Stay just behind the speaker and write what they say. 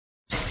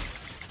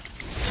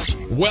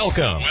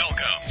Welcome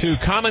to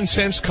Common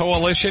Sense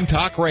Coalition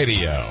Talk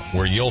Radio,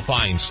 where you'll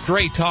find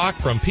straight talk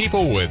from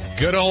people with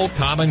good old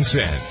common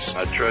sense.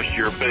 I trust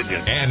your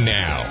opinion. And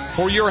now,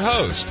 for your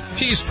host,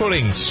 she's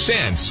putting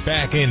sense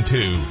back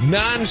into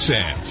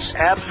nonsense.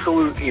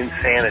 Absolute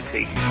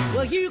insanity.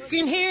 Well, you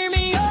can hear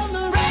me on the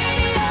radio.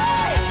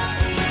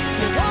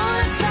 You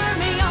want to turn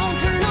me on,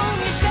 turn on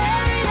your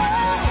stereo.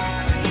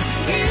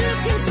 You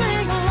can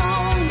sing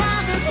along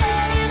while they're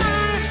playing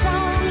our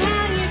song.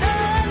 How you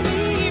done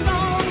me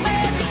wrong,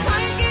 baby,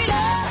 crank it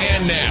up.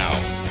 And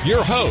now,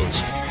 your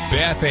host,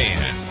 Beth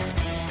Ann.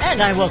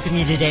 And I welcome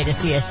you today to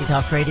CSC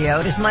Talk Radio.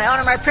 It is my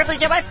honor, my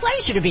privilege, and my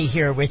pleasure to be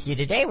here with you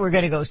today. We're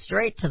going to go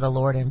straight to the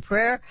Lord in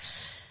prayer.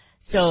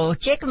 So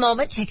take a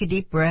moment, take a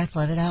deep breath,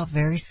 let it out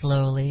very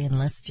slowly, and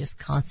let's just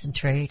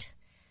concentrate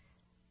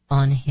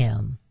on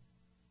Him,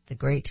 the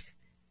great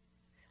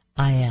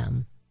I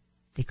Am,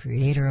 the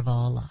Creator of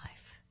all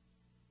life.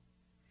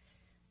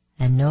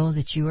 And know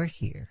that you are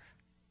here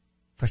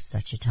for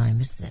such a time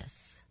as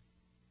this.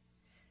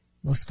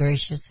 Most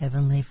gracious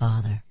Heavenly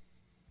Father,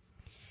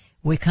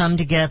 we come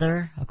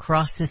together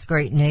across this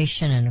great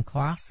nation and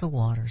across the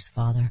waters,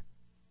 Father,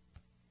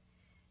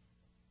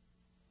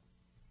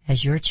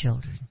 as your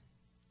children.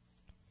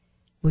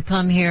 We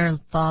come here,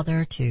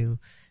 Father, to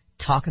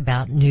talk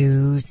about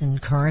news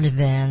and current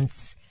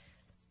events,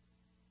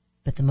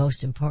 but the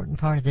most important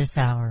part of this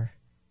hour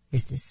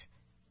is this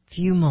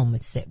few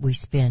moments that we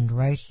spend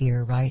right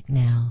here, right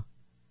now,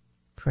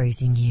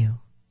 praising you.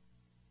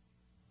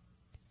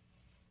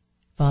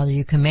 Father,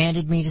 you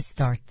commanded me to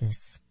start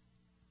this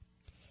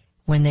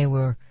when they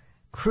were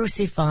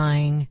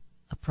crucifying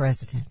a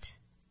president.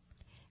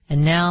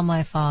 And now,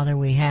 my Father,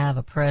 we have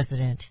a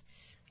president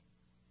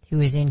who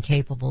is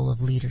incapable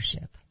of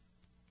leadership.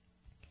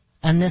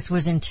 And this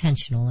was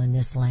intentional in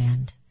this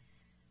land.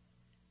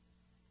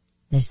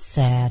 It's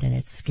sad and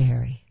it's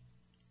scary.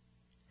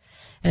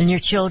 And your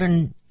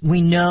children,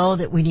 we know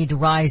that we need to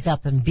rise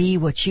up and be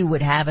what you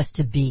would have us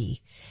to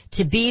be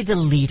the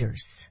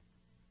leaders,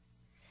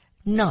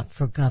 not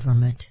for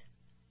government,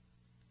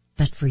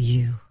 but for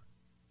you.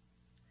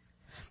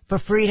 For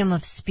freedom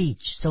of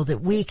speech so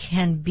that we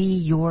can be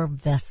your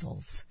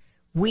vessels.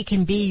 We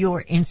can be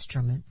your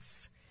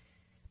instruments.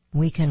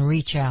 We can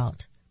reach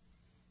out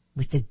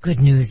with the good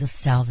news of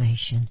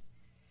salvation,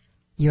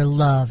 your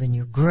love and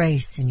your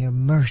grace and your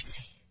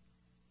mercy.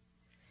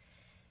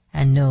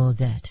 And know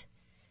that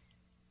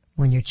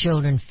when your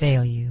children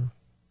fail you,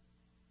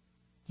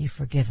 you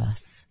forgive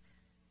us.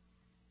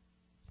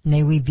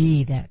 May we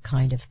be that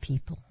kind of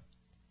people,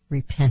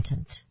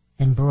 repentant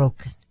and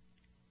broken.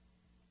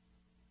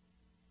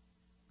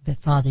 But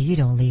Father, you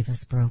don't leave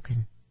us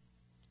broken.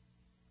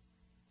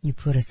 You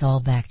put us all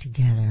back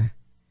together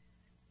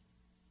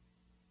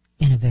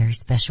in a very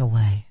special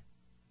way.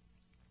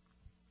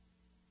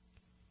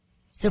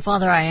 So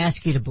Father, I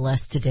ask you to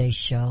bless today's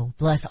show.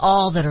 Bless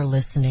all that are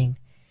listening.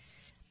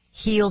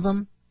 Heal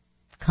them,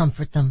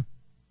 comfort them,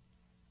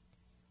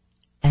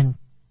 and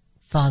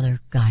Father,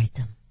 guide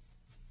them.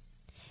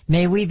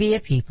 May we be a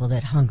people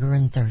that hunger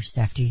and thirst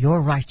after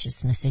your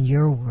righteousness and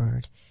your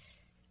word,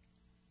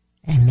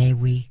 and may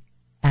we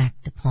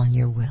act upon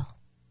your will.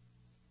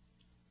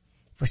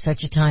 For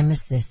such a time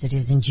as this, it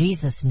is in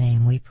Jesus'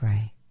 name we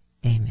pray.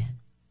 Amen.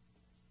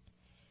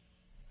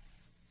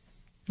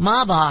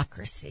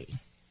 Mobocracy.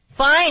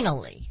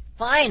 Finally,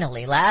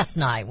 last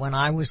night when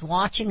I was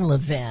watching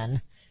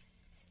Levin,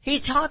 he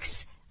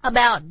talks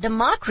about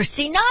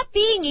democracy not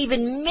being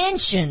even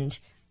mentioned.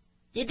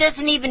 It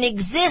doesn't even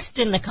exist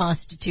in the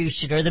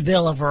Constitution or the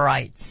Bill of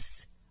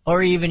Rights,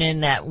 or even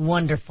in that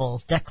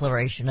wonderful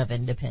Declaration of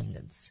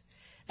Independence.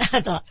 I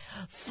thought,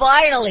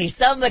 finally,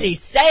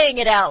 somebody's saying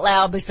it out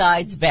loud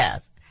besides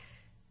Beth.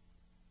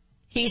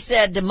 He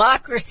said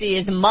democracy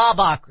is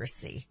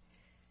mobocracy.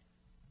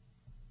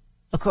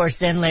 Of course,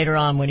 then later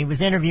on when he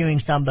was interviewing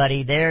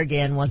somebody, there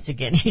again, once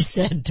again, he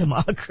said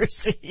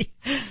democracy.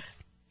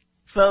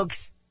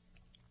 Folks,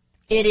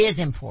 it is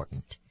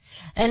important.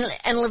 And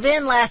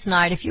Levin last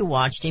night, if you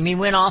watched him, he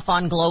went off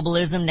on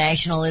globalism,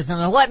 nationalism,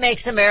 and what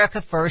makes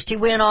America first. He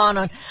went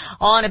on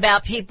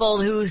about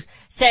people who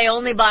say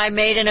only buy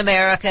made in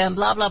America and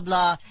blah, blah,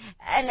 blah.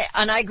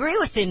 And I agree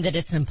with him that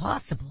it's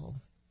impossible.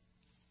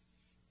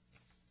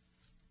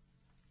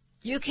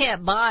 You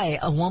can't buy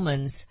a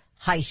woman's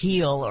high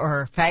heel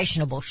or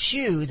fashionable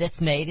shoe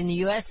that's made in the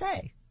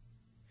USA.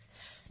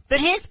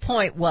 But his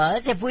point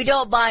was, if we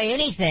don't buy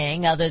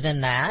anything other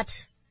than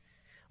that,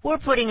 we're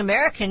putting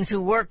Americans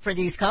who work for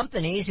these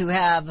companies who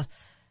have,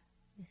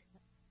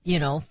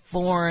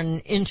 foreign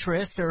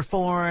interests or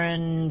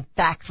foreign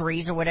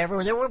factories or whatever,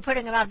 we're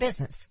putting them out of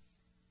business.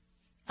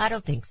 I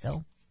don't think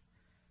so.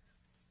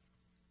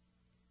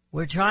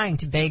 We're trying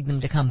to beg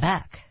them to come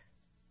back,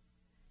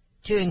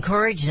 to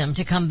encourage them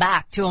to come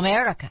back to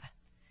America.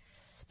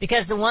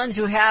 Because the ones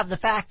who have the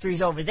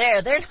factories over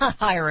there, they're not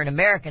hiring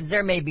Americans.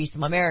 There may be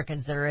some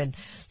Americans that are in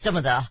some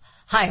of the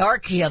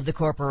hierarchy of the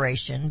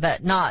corporation,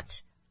 but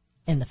not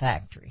in the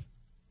factory.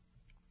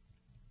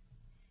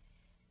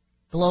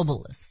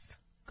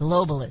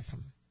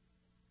 Globalism.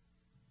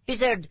 He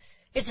said,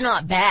 It's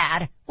not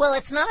bad. Well,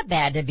 it's not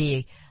bad to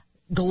be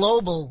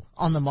global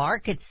on the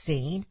market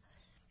scene.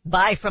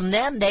 Buy from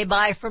them, they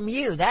buy from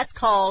you. That's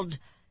called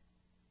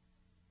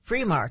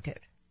free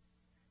market.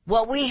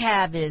 What we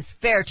have is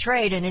fair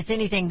trade, and it's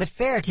anything but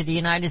fair to the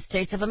United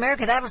States of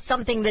America. That was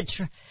something that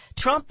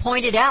Trump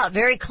pointed out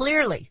very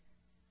clearly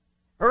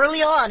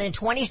early on in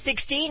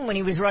 2016 when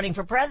he was running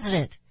for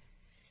president.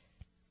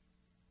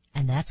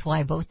 And that's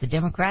why both the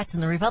Democrats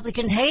and the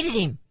Republicans hated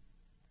him.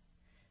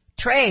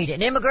 Trade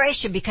and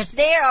immigration, because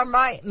they are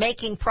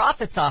making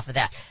profits off of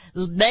that.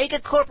 Mega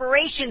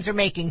corporations are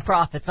making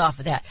profits off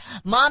of that.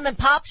 Mom and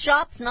pop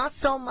shops, not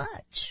so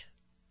much.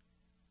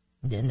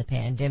 Then the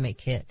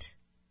pandemic hit.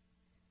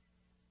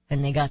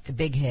 And they got the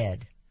big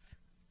head.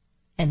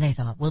 And they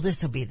thought, well,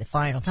 this will be the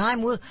final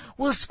time.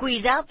 We'll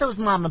squeeze out those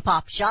mom and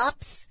pop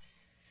shops.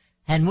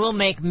 And we'll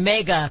make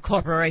mega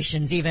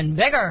corporations even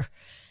bigger.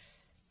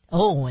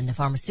 Oh, and the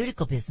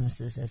pharmaceutical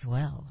businesses as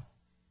well.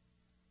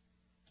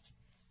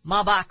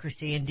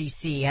 Mobocracy in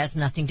D.C. has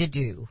nothing to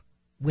do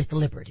with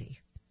liberty.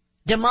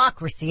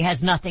 Democracy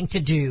has nothing to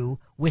do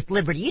with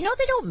liberty. You know,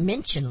 they don't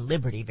mention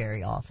liberty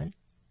very often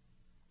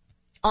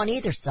on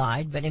either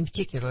side, but in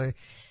particular,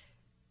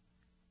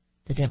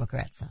 the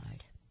Democrat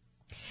side.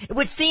 It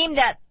would seem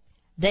that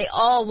they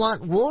all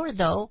want war,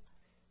 though.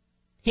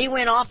 He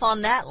went off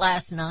on that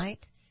last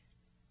night.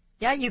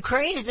 Yeah,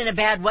 Ukraine is in a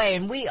bad way,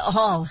 and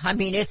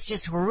it's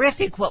just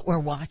horrific what we're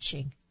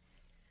watching.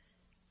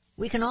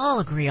 We can all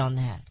agree on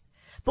that.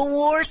 But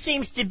war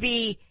seems to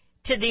be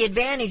to the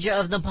advantage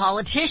of the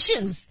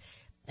politicians,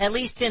 at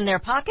least in their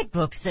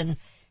pocketbooks and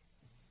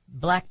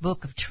black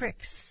book of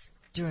tricks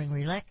during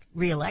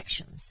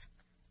re-elections.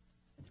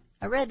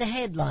 I read the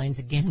headlines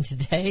again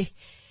today,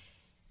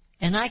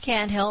 and I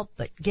can't help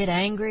but get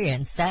angry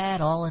and sad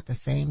all at the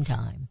same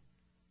time.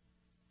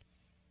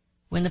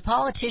 When the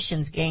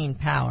politicians gain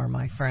power,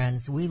 my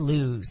friends, we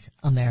lose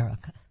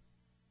America.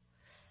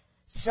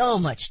 So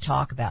much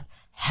talk about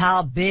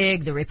how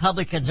big the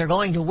Republicans are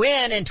going to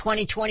win in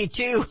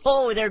 2022.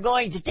 Oh, they're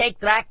going to take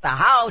back the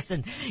House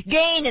and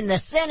gain in the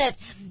Senate,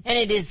 and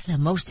it is the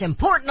most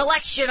important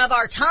election of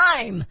our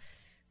time.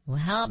 Well,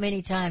 how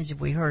many times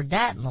have we heard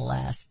that in the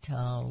last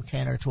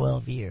 10 or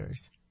 12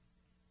 years?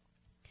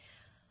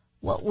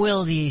 What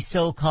will the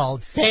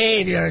so-called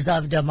saviors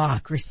of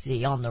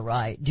democracy on the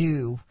right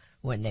do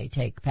when they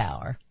take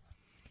power?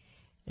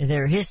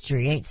 Their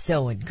history ain't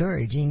so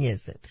encouraging,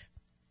 is it?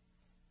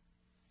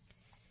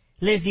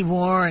 Lizzie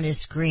Warren is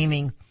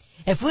screaming,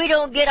 if we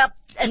don't get up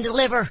and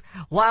deliver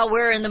while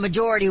we're in the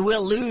majority,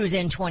 we'll lose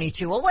in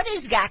 22. Well, what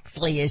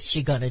exactly is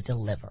she going to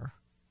deliver?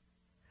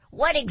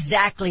 What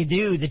exactly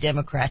do the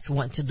Democrats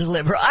want to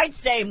deliver? I'd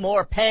say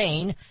more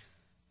pain.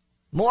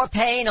 More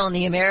pain on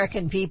the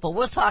American people.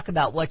 We'll talk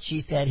about what she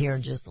said here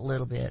in just a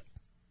little bit.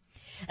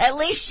 At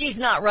least she's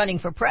not running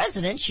for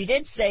president. She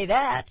did say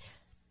that.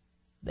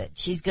 But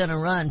she's going to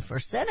run for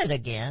Senate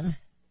again.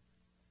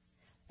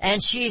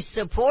 And she's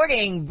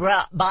supporting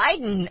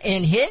Biden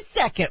in his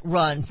second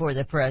run for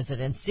the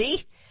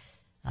presidency.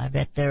 I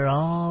bet they're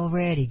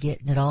already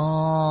getting it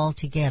all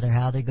together,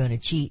 how they're going to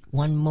cheat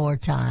one more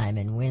time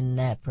and win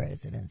that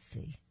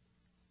presidency.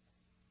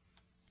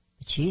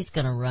 But she's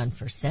going to run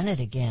for Senate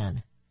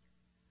again.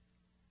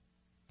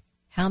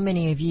 How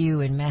many of you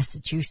in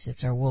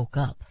Massachusetts are woke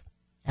up?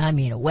 I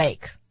mean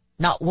awake.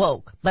 Not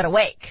woke, but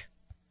awake.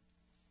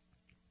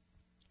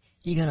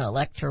 You going to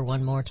elect her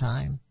one more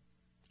time?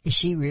 Is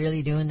she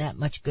really doing that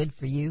much good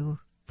for you,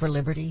 for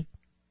liberty?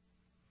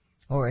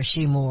 Or is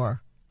she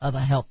more of a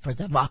help for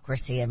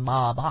democracy and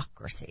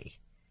mobocracy?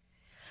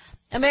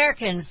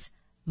 Americans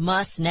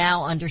must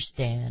now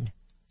understand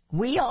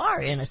we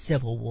are in a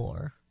civil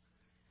war.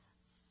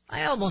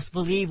 I almost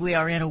believe we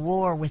are in a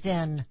war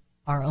within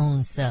our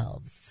own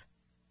selves.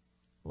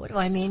 What do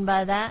I mean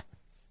by that?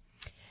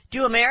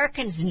 Do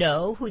Americans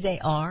know who they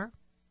are?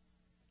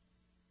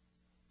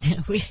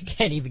 We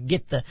can't even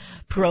get the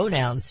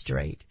pronouns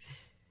straight.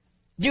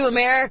 Do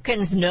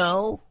Americans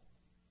know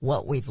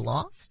what we've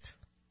lost?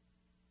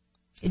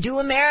 Do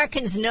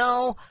Americans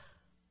know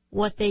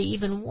what they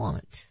even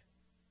want?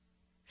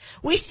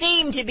 We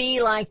seem to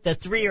be like the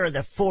 3 or the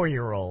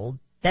 4-year-old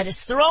that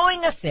is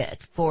throwing a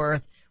fit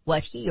for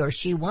what he or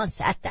she wants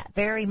at that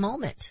very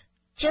moment.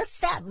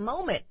 Just that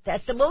moment.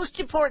 That's the most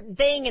important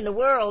thing in the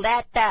world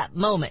at that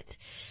moment.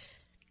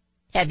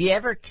 Have you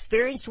ever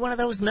experienced one of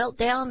those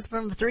meltdowns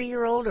from a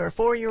 3-year-old or a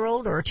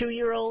 4-year-old or a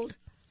 2-year-old?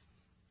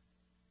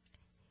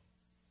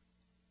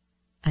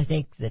 I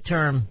think the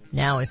term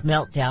now is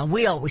meltdown.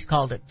 We always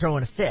called it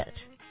throwing a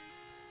fit.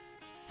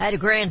 I had a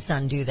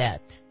grandson do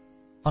that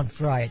on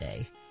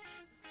Friday.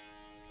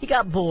 He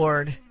got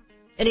bored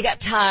and he got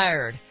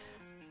tired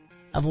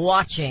of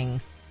watching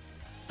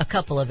a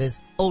couple of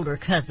his older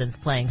cousins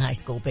playing high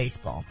school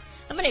baseball.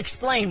 I'm going to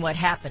explain what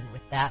happened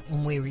with that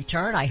when we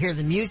return. I hear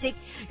the music.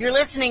 You're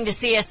listening to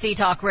CSC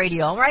Talk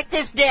Radio. I'll write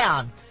this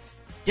down.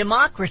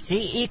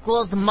 Democracy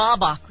equals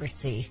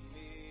mobocracy.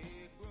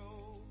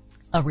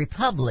 A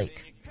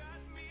republic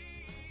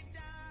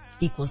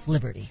equals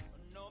liberty.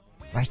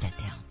 Write that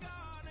down.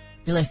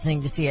 You're listening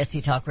to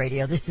CSC Talk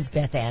Radio. This is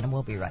Beth Ann, and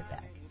we'll be right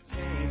back.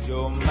 Change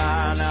your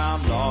mind,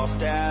 I'm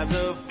lost as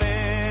a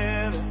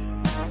feather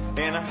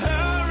in a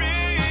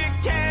hurricane.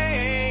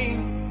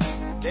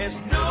 There's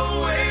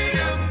no way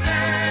to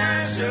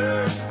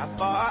measure how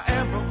far I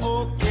am from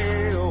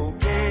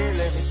okay,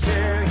 let me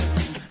tell you.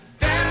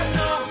 There's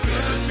no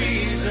good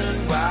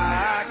reason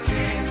why I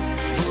can't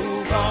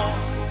move on.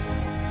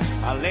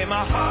 I lay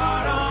my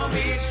heart on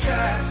these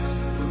tracks,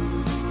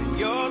 and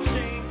your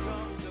chain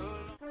comes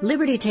along.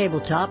 Liberty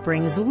Tabletop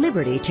brings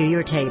liberty to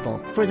your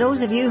table. For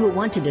those of you who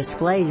want to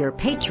display your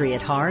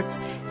patriot hearts,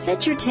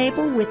 set your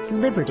table with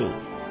Liberty,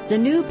 the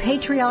new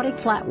patriotic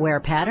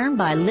flatware pattern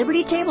by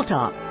Liberty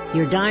Tabletop.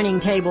 Your dining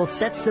table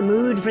sets the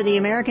mood for the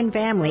American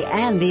family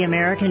and the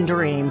American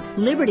dream.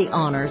 Liberty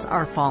honors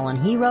our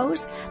fallen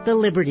heroes, the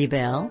Liberty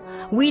Bell,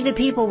 We the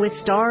People with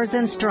Stars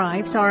and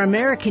Stripes, our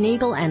American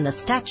Eagle, and the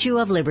Statue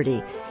of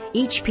Liberty.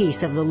 Each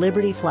piece of the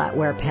Liberty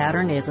flatware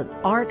pattern is an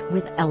art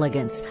with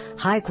elegance,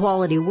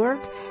 high-quality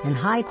work, and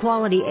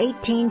high-quality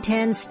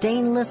 1810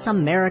 stainless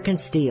American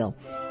steel.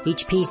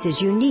 Each piece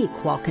is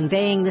unique while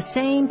conveying the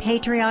same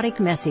patriotic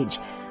message,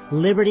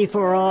 liberty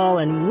for all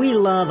and we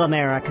love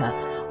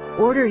America.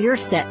 Order your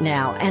set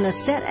now and a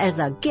set as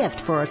a gift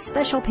for a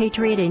special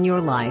patriot in your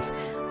life.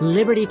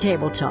 Liberty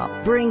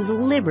Tabletop brings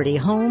liberty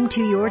home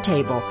to your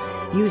table.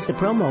 Use the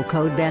promo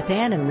code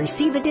BethAnn and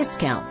receive a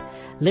discount.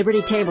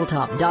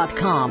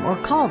 LibertyTabletop.com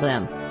or call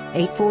them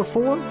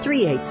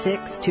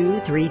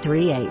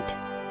 844-386-2338.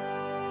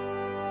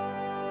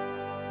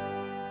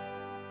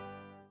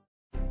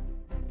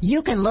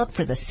 You can look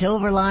for the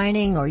silver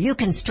lining, or you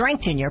can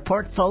strengthen your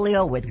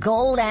portfolio with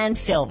gold and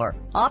silver.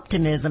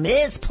 Optimism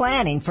is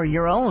planning for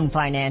your own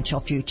financial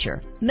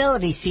future.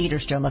 Melody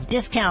Cedarstrom of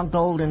Discount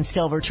Gold and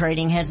Silver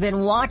Trading has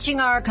been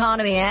watching our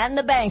economy and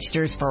the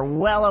banksters for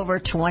well over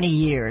 20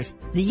 years.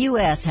 The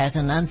U.S. has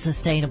an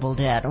unsustainable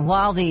debt, and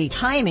while the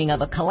timing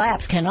of a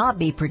collapse cannot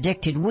be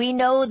predicted, we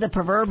know the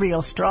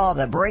proverbial straw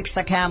that breaks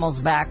the camel's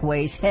back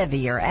weighs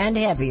heavier and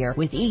heavier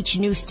with each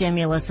new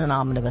stimulus and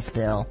omnibus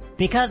bill.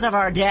 Because of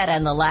our debt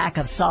and the lack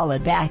of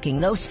solid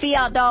backing, those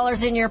fiat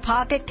dollars in your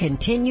pocket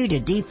continue to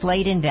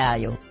deflate in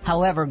value.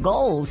 However,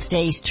 gold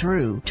stays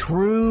true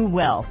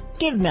wealth.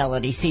 Give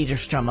Melody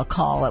Cedarstrom a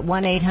call at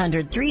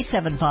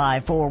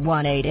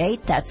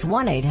 1-800-375-4188. That's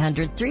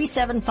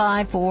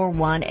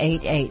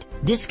 1-800-375-4188.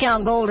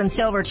 Discount Gold and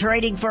Silver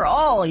Trading for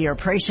all your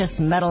precious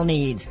metal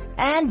needs.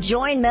 And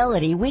join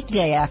Melody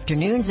weekday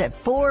afternoons at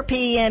 4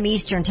 p.m.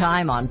 Eastern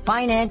Time on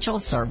Financial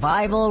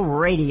Survival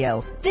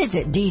Radio.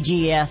 Visit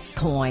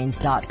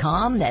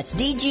DGScoins.com. That's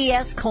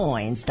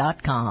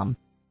DGScoins.com.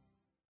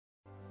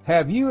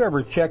 Have you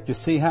ever checked to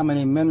see how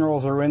many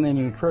minerals are in the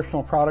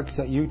nutritional products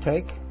that you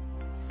take?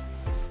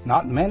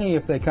 Not many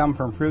if they come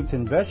from fruits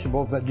and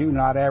vegetables that do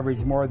not average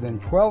more than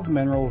 12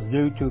 minerals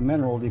due to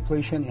mineral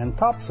depletion in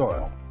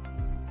topsoil.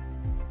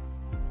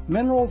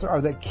 Minerals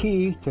are the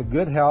key to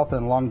good health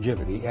and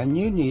longevity, and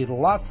you need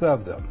lots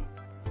of them.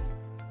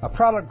 A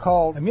product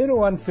called Immuno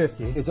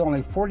 150 is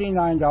only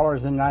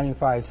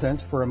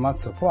 $49.95 for a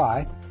month's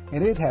supply,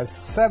 and it has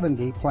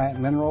 70 plant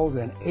minerals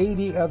and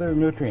 80 other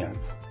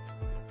nutrients.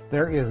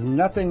 There is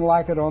nothing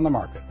like it on the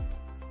market.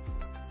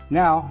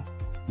 Now,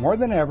 more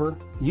than ever,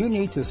 you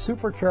need to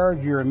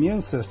supercharge your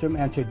immune system,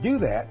 and to do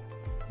that,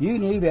 you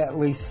need at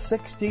least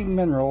 60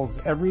 minerals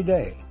every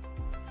day.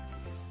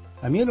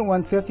 Immuno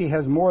 150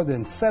 has more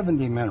than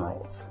 70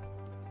 minerals.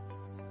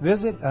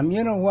 Visit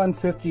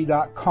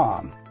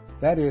Immuno150.com.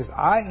 That is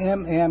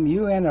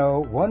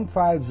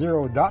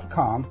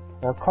IMMUNO150.com,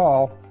 or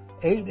call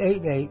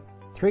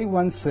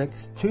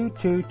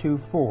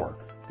 888-316-2224.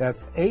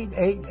 That's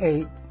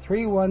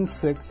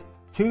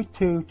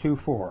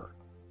 888-316-2224.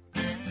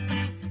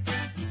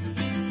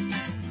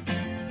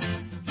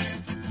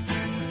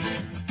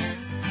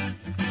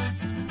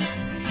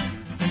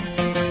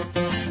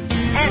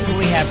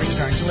 We have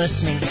returned to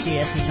listening to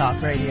CSC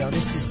Talk Radio.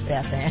 This is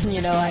Beth Ann.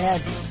 You know,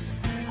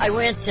 I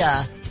went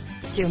to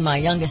my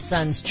youngest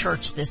son's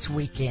church this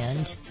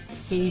weekend.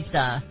 He's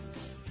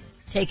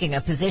taking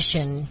a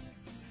position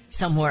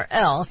somewhere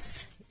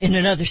else in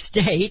another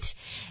state,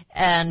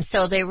 and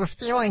so they were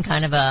throwing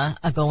kind of a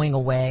going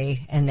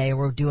away, and they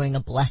were doing a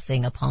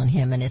blessing upon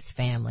him and his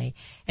family.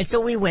 And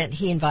so we went.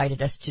 He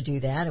invited us to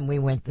do that, and we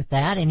went with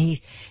that. And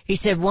he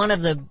said one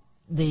of the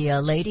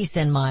ladies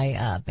in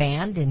my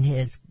band in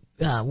his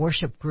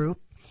worship group,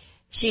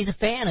 she's a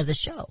fan of the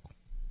show.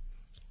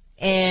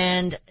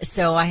 And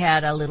so I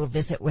had a little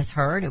visit with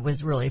her, and it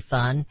was really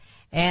fun.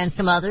 And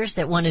some others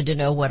that wanted to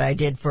know what I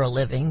did for a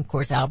living. Of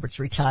course, Albert's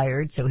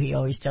retired, so he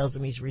always tells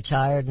them he's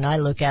retired. And I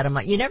look at him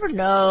like, you never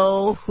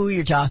know who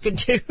you're talking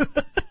to.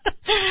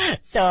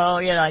 So,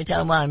 you know, I tell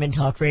them, well, I'm in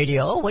talk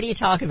radio. Oh, what do you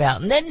talk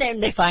about? And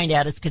then they find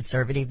out it's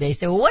conservative. They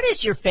say, well, what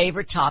is your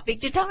favorite topic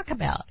to talk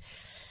about?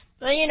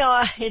 Well, you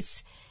know,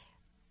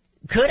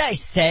 could I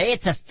say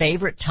it's a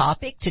favorite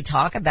topic to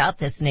talk about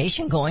this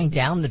nation going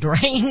down the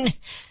drain?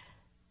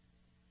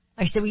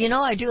 I said, well, you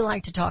know, I do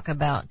like to talk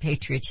about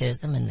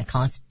patriotism and the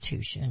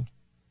Constitution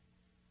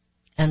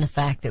and the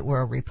fact that we're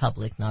a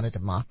republic, not a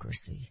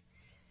democracy.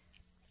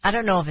 I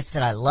don't know if it's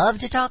that I love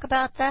to talk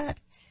about that,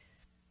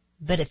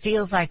 but it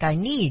feels like I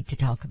need to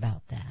talk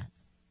about that.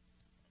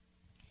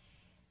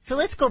 So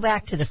let's go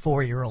back to the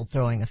 4-year-old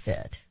throwing a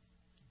fit.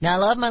 Now, I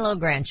love my little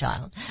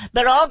grandchild,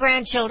 but all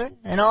grandchildren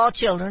and all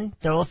children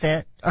throw a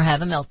fit or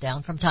have a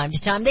meltdown from time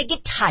to time. They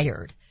get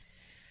tired.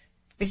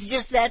 It's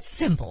just that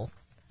simple.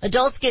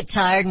 Adults get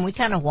tired and we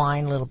kind of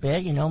whine a little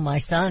bit. You know, my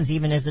sons,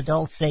 even as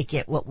adults, they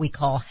get what we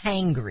call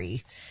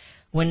hangry.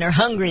 When they're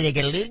hungry, they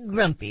get a little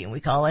grumpy and we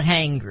call it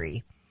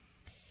hangry.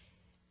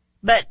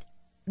 But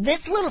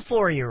this little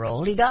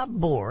 4-year-old, he got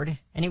bored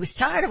and he was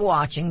tired of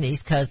watching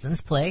these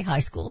cousins play high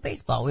school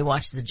baseball. We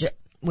watched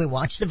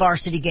the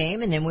varsity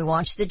game and then we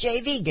watched the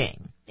JV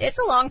game. It's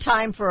a long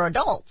time for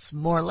adults,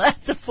 more or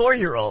less a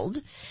 4-year-old.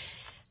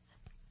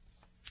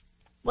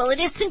 Well,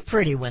 it isn't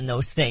pretty when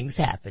those things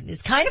happen.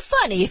 It's kind of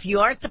funny if you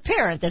aren't the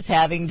parent that's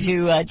having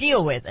to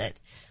deal with it.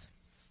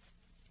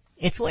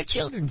 It's what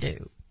children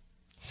do.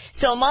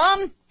 So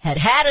Mom had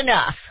had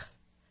enough.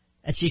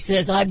 And she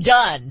says, I'm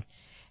done.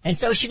 And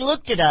so she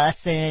looked at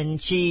us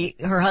and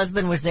her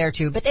husband was there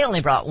too, but they only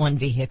brought one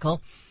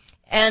vehicle.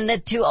 And the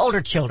 2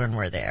 older children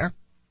were there.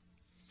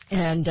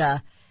 And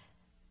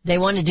they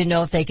wanted to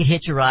know if they could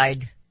hitch a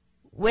ride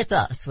with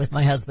us, with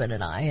my husband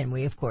and I, and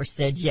we of course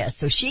said yes.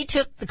 So she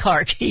took the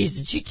car keys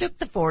and she took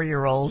the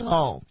 4-year-old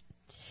home.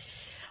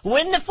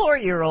 When the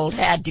 4-year-old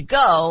had to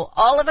go,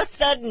 all of a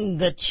sudden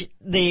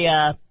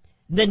the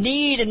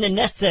need and the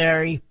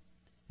necessary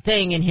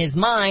thing in his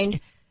mind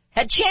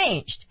had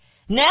changed.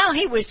 Now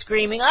he was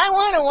screaming, I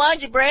want to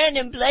watch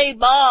Brandon play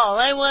ball.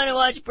 I want to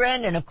watch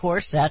Brandon. Of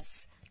course,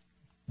 that's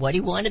what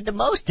he wanted the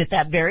most at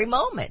that very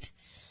moment.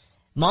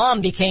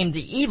 Mom became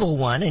the evil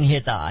one in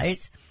his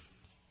eyes.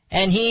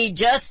 And he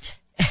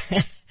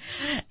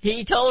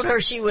told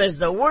her she was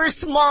the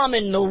worst mom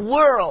in the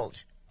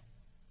world.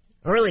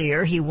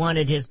 Earlier, he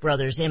wanted his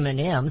brother's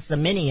M&Ms, the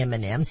mini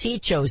M&Ms. He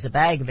chose a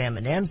bag of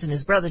M&Ms, and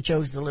his brother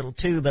chose the little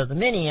tube of the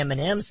mini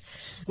M&Ms.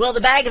 Well,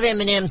 the bag of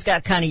M&Ms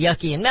got kind of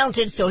yucky and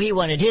melted, so he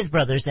wanted his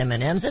brother's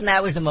M&Ms, and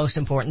that was the most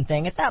important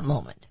thing at that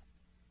moment.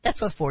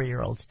 That's what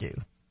 4-year-olds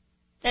do.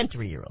 And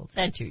 3-year-olds,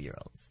 and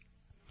 2-year-olds.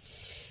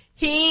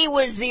 He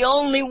was the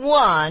only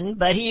one,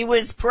 but he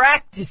was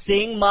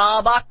practicing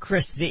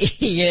mobocracy,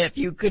 if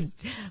you could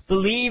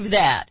believe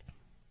that.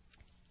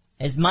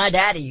 As my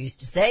daddy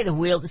used to say, the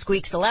wheel that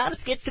squeaks the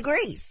loudest gets the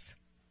grease.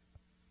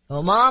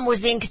 Well, Mom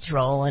was in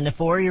control, and the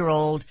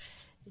 4-year-old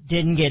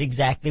didn't get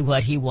exactly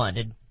what he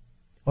wanted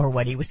or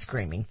what he was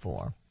screaming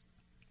for.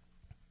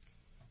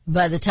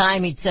 By the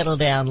time he'd settled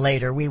down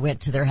later, we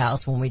went to their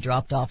house when we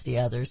dropped off the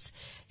others.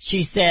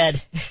 She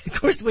said, of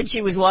course, when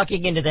she was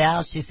walking into the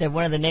house, she said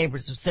one of the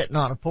neighbors was sitting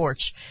on a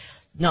porch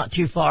not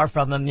too far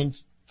from him,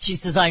 and she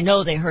says, I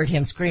know they heard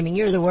him screaming,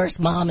 you're the worst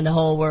mom in the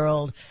whole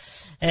world.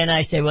 And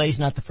I said, well, he's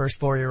not the first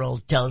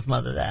 4-year-old to tell his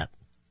mother that.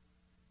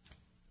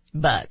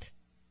 But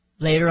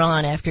later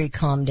on, after he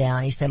calmed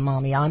down, he said,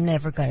 Mommy, I'm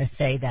never going to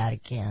say that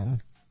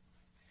again.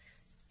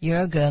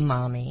 You're a good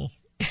mommy.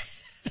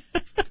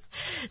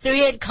 So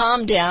he had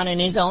calmed down in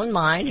his own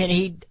mind, and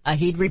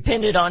he'd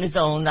repented on his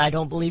own. I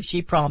don't believe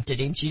she prompted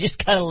him. She just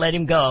kind of let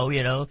him go,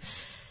 you know.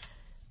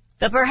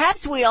 But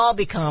perhaps we all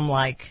become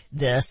like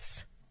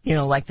this, you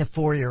know, like the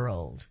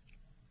 4-year-old.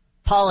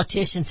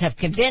 Politicians have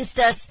convinced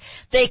us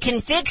they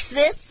can fix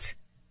this,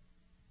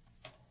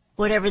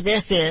 whatever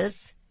this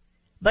is,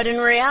 but in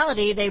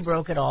reality, they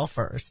broke it all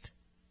first.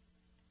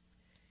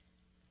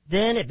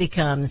 Then it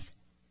becomes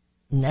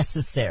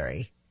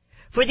necessary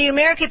for the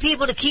American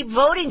people to keep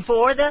voting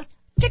for the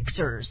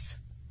fixers.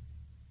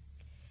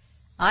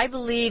 I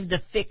believe the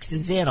fix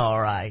is in all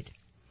right.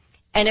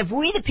 And if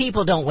we the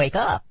people don't wake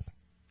up,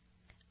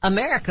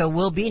 America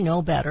will be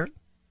no better,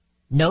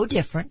 no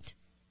different,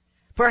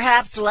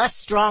 perhaps less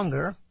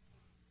stronger,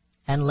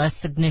 and less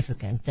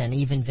significant than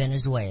even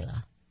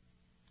Venezuela.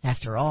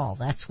 After all,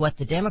 that's what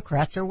the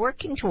Democrats are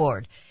working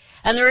toward.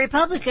 And the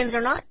Republicans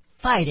are not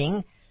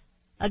fighting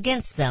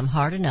against them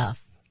hard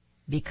enough.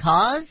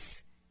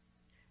 Because,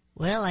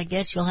 well, I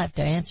guess you'll have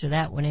to answer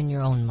that one in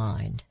your own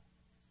mind.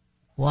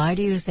 Why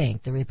do you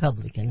think the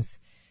Republicans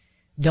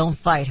don't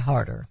fight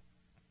harder?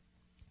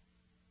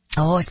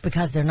 Oh, it's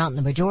because they're not in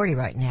the majority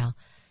right now.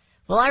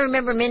 Well, I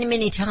remember many,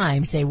 many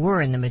times they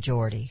were in the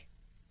majority.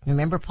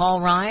 Remember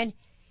Paul Ryan?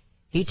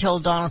 He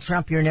told Donald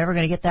Trump, you're never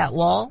going to get that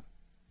wall.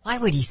 Why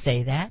would he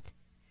say that?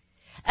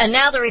 And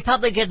now the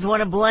Republicans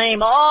want to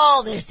blame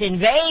all this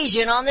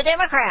invasion on the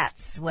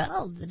Democrats.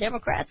 Well, the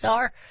Democrats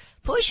are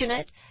pushing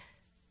it,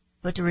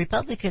 but the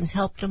Republicans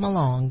helped them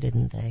along,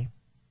 didn't they?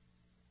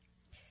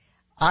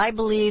 I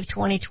believe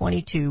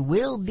 2022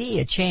 will be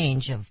a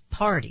change of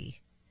party,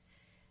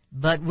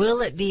 but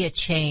will it be a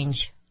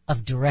change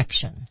of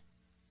direction?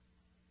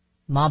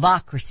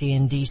 Mobocracy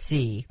in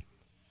D.C.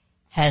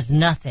 has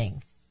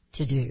nothing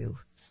to do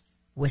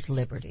with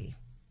liberty.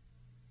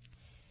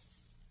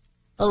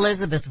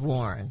 Elizabeth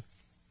Warren,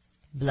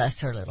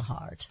 bless her little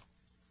heart.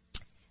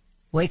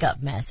 Wake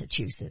up,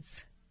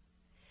 Massachusetts.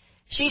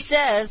 She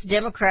says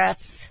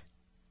Democrats,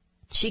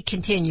 she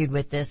continued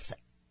with this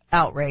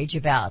outrage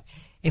about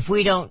if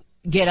we don't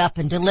get up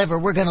and deliver,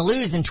 we're going to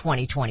lose in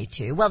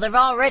 2022. Well, they've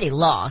already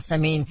lost. I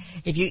mean,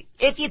 if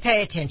you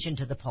pay attention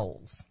to the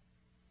polls,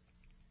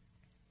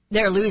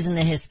 they're losing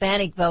the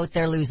Hispanic vote,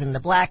 they're losing the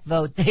black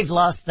vote, they've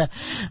lost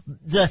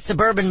the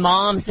suburban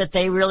moms that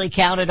they really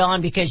counted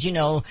on because, you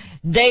know,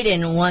 they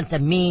didn't want the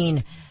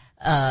mean,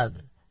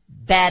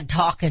 bad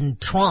talking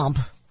Trump,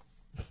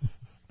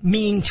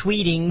 mean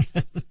tweeting.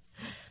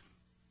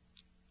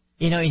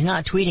 You know, he's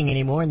not tweeting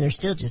anymore and they're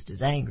still just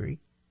as angry.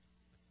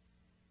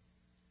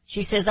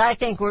 She says, I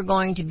think we're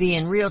going to be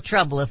in real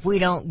trouble if we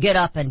don't get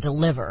up and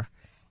deliver.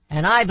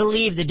 And I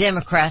believe the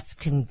Democrats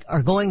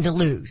are going to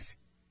lose.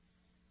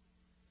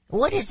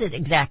 What is it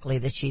exactly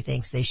that she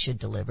thinks they should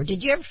deliver?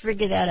 Did you ever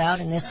figure that out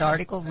in this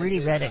article? Rudy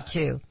read it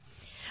too.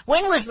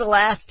 When was the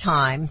last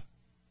time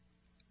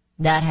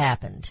that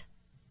happened?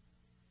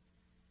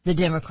 The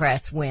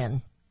Democrats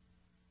win.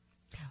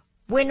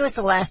 When was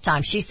the last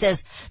time? She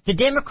says the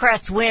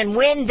Democrats win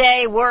when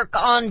they work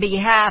on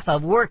behalf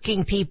of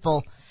working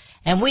people.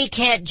 And we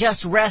can't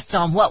just rest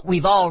on what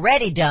we've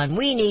already done.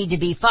 We need to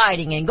be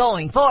fighting and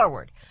going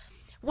forward.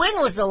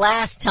 When was the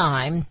last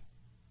time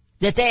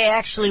that they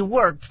actually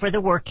worked for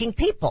the working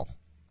people?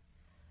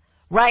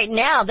 Right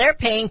now, they're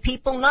paying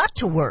people not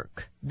to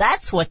work.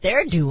 That's what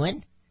they're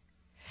doing.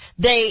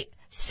 They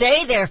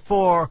say they're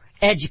for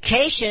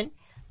education,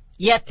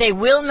 yet they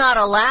will not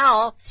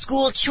allow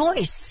school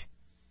choice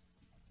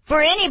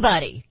for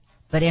anybody,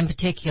 but in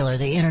particular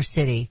the inner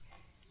city,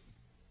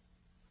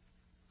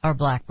 our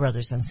black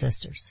brothers and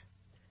sisters.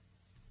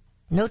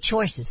 No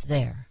choices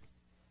there.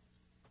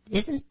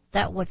 Isn't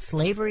that what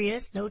slavery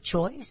is? No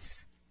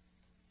choice?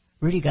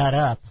 Rudy got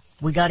up.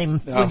 We got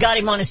him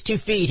on his 2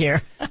 feet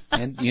here.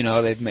 And, you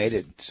know, they've made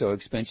it so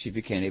expensive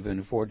you can't even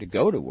afford to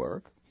go to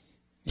work.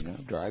 You know,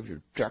 drive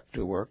your truck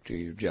to work to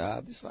your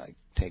job. It's like,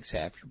 takes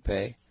half your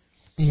pay.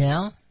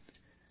 Yeah.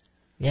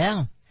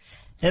 Yeah.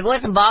 It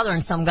wasn't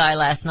bothering some guy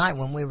last night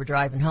when we were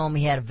driving home.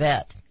 He had a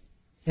vet.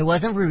 It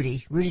wasn't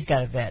Rudy. Rudy's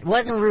got a vet. It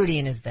wasn't Rudy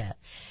and his vet.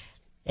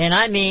 And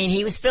I mean,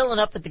 he was filling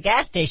up at the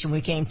gas station.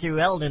 We came through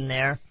Eldon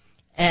there.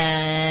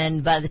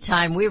 And by the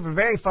time we were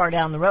very far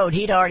down the road,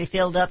 he'd already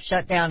filled up,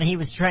 shut down, and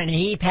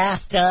he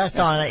passed us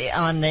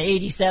on the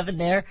 87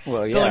 there,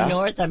 well, yeah. Going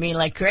north. I mean,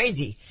 like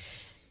crazy.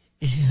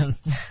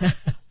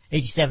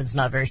 87's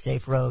not a very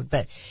safe road,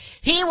 but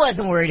he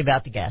wasn't worried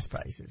about the gas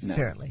prices, no.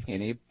 Apparently.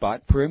 And he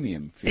bought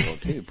premium fuel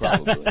too,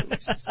 probably.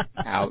 Which is,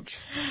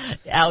 ouch.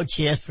 Ouch,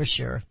 yes, for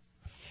sure.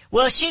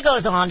 Well, she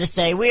goes on to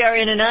say, we are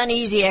in an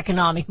uneasy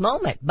economic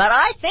moment, but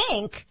I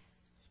think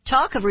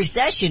talk of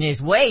recession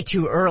is way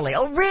too early.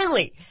 Oh,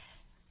 really?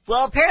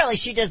 Well, apparently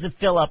she doesn't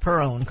fill up her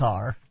own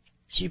car.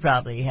 She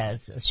probably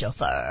has a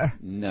chauffeur.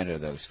 None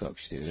of those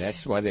folks do.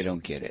 That's why they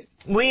don't get it.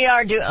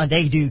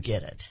 They do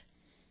get it.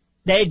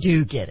 They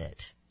do get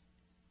it.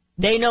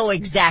 They know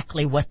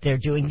exactly what they're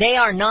doing. They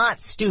are not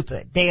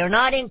stupid. They are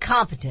not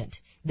incompetent.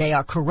 They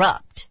are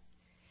corrupt.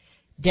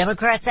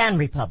 Democrats and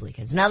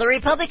Republicans. Now the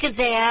Republicans,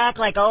 they act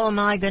like, oh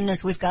my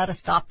goodness, we've got to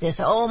stop this.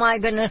 Oh my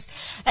goodness.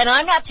 And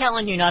I'm not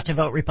telling you not to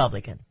vote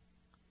Republican.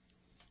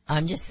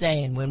 I'm just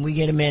saying when we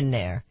get them in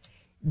there,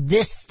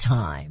 this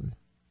time,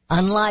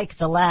 unlike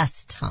the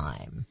last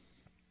time,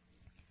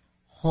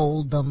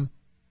 hold them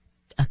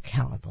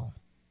accountable.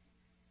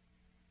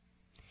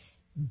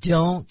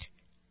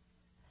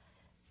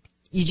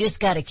 You just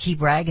got to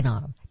keep ragging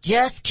on them.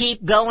 Just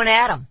keep going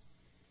at them.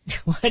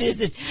 What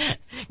is it?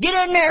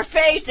 Get in their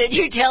face and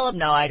you tell them,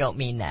 no, I don't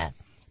mean that.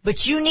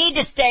 But you need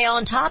to stay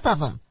on top of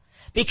them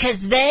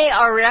because they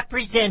are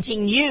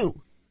representing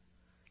you.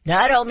 Now,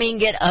 I don't mean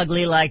get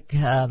ugly like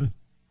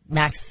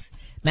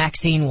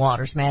Maxine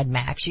Waters, Mad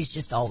Max. She's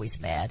just always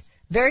mad.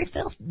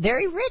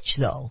 Very rich,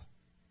 though.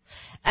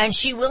 And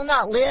she will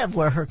not live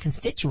where her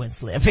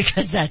constituents live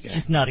because that's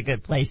just not a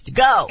good place to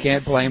go.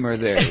 Can't blame her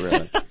there,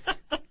 really.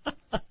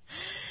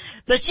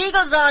 But she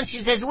goes on, she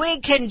says,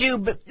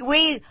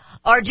 we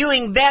are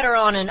doing better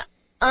on an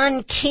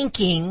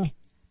unkinking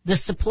the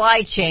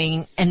supply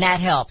chain, and that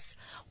helps.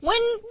 What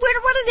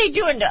are they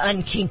doing to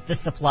unkink the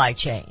supply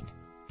chain?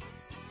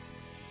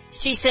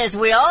 She says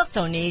we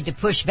also need to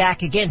push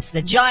back against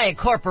the giant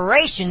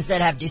corporations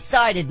that have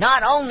decided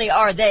not only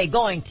are they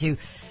going to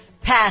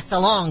pass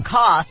along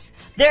costs,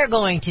 they're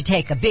going to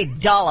take a big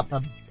dollop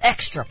of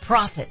extra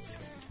profits.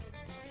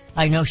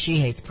 I know she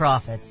hates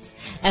profits.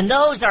 And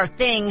those are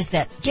things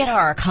that get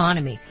our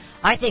economy.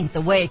 I think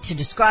the way to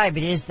describe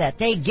it is that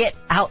they get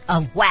out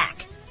of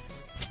whack.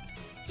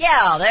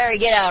 Yeah, they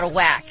get out of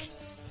whack.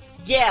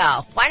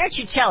 Yeah, why don't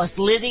you tell us,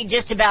 Lizzie,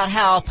 just about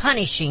how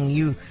punishing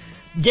you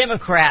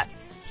Democrat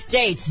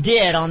states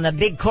did on the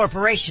big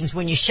corporations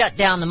when you shut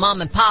down the mom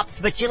and pops,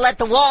 but you let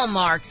the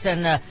Walmarts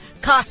and the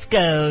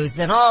Costco's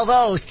and all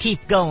those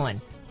keep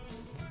going.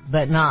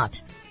 But not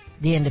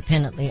the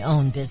independently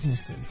owned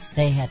businesses.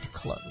 They had to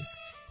close.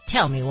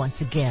 Tell me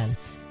once again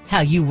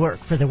how you work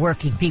for the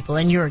working people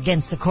and you're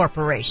against the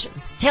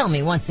corporations. Tell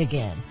me once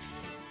again.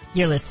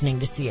 You're listening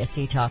to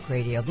CSC Talk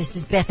Radio. This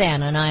is Beth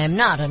Ann, and I am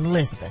not an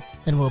Elizabeth,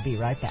 and we'll be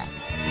right back.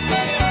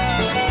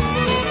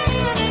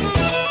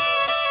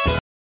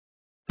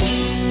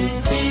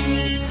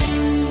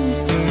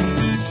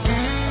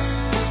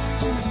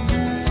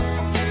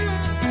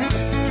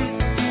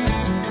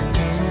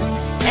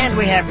 And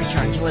we have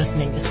returned to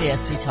listening to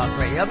CSC Talk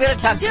Radio. I'm going to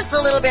talk just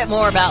a little bit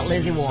more about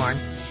Lizzie Warren,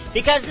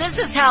 because this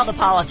is how the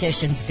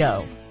politicians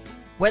go,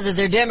 whether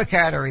they're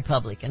Democrat or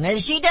Republican. And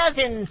she does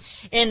in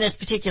this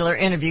particular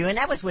interview, and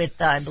that was with,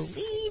 I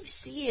believe,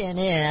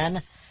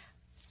 CNN,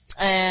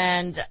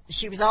 and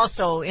she was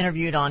also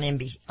interviewed on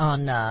NBC,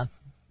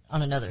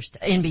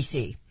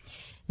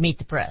 Meet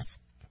the Press.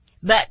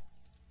 But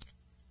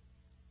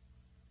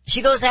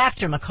she goes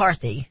after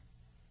McCarthy,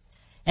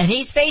 and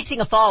he's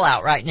facing a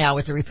fallout right now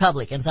with the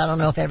Republicans. I don't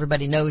know if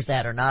everybody knows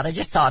that or not. I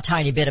just saw a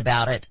tiny bit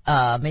about it.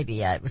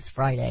 Maybe it was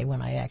Friday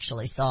when I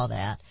actually saw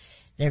that.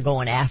 They're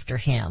going after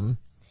him.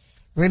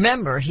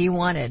 Remember, he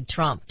wanted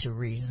Trump to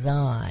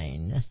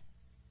resign.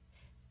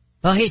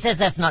 Well, he says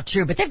that's not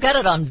true, but they've got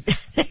it on.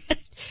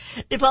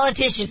 The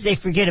politicians, they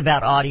forget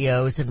about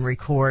audios and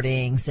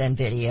recordings and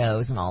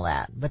videos and all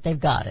that, but they've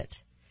got it.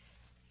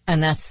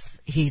 And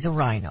he's a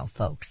rhino,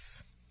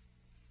 folks.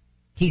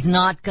 He's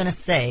not going to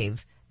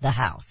save the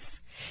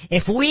House.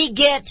 If we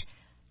get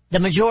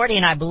the majority,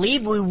 and I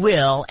believe we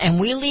will, and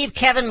we leave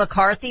Kevin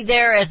McCarthy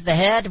there as the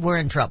head, we're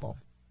in trouble.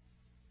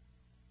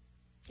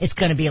 It's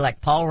going to be like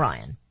Paul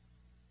Ryan.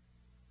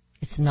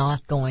 It's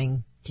not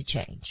going to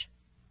change.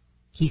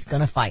 He's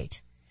going to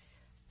fight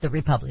the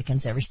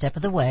Republicans every step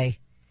of the way,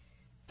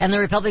 and the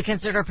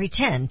Republicans are going to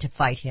pretend to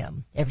fight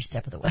him every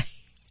step of the way.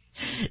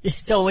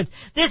 So with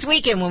this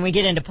weekend, when we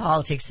get into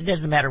politics, it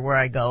doesn't matter where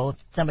I go.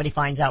 If somebody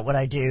finds out what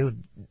I do,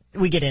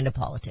 we get into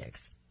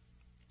politics.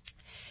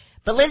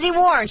 But Lizzie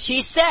Warren,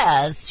 she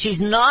says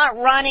she's not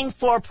running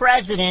for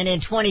president in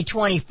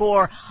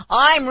 2024.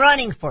 I'm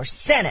running for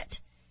Senate.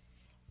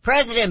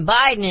 President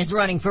Biden is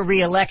running for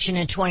re-election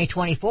in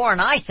 2024,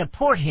 and I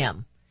support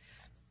him.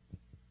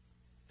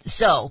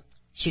 So,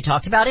 she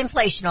talked about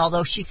inflation,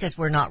 although she says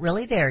we're not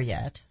really there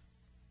yet.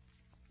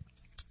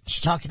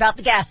 She talked about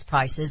the gas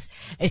prices.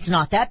 It's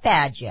not that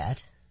bad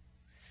yet.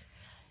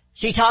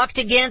 She talked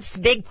against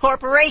big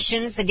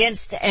corporations,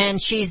 and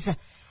she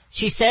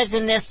says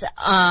in this,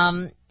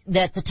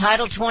 that the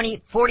Title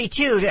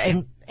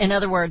 42, in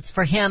other words,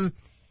 for him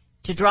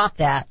to drop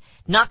that,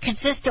 not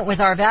consistent with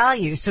our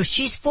values. So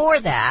she's for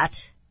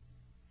that,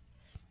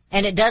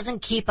 and it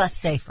doesn't keep us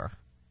safer.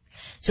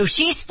 So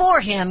she's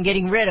for him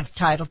getting rid of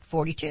Title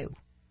 42.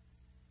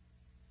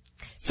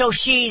 So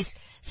she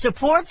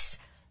supports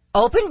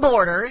open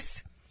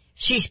borders.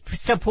 She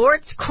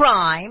supports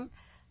crime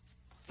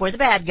for the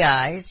bad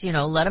guys. You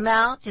know, let them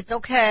out. It's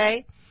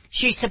okay.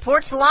 She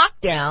supports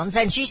lockdowns,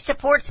 and she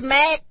supports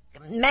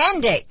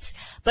mandates.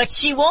 But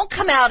she won't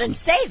come out and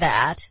say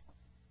that.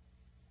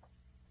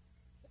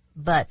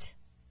 But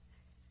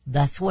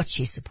that's what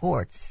she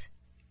supports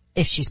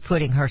if she's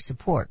putting her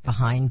support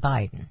behind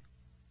Biden.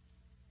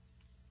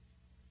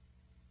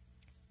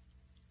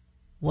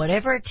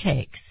 Whatever it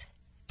takes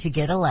to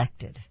get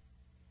elected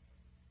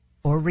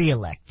or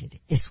reelected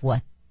is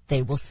what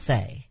they will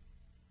say.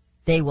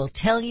 They will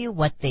tell you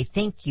what they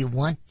think you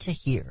want to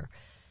hear.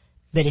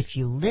 But if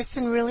you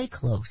listen really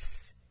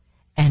close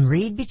and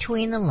read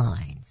between the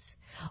lines,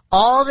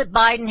 all that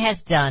Biden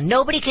has done,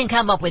 nobody can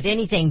come up with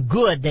anything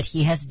good that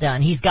he has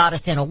done. He's got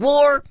us in a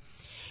war.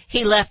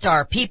 He left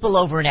our people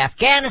over in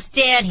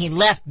Afghanistan. He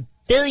left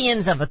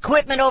billions of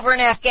equipment over in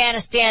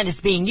Afghanistan.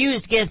 It's being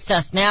used against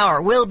us now,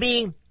 or will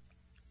be.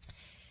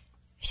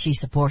 She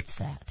supports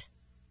that.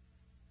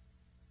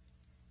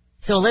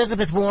 So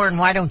Elizabeth Warren,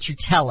 why don't you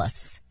tell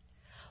us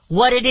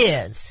what it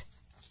is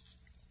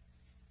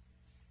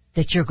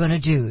that you're going to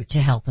do to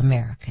help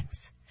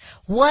Americans?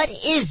 What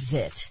is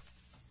it?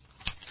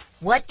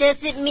 What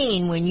does it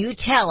mean when you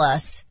tell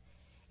us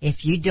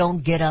if you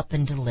don't get up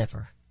and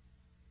deliver?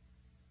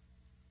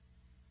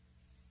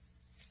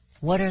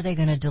 What are they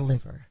going to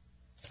deliver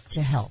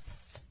to help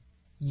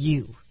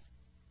you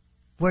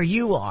where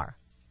you are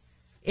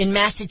in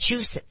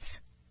Massachusetts?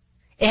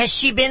 Has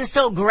she been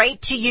so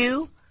great to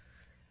you?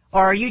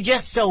 Or are you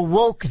just so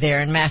woke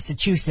there in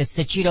Massachusetts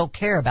that you don't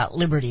care about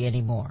liberty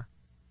anymore?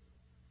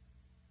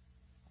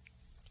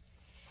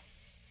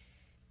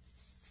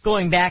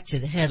 Going back to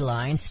the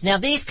headlines. Now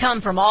these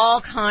come from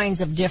all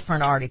kinds of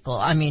different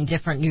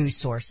different news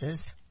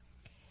sources.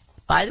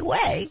 By the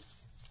way,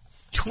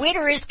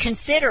 Twitter is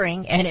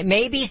considering, and it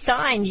may be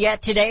signed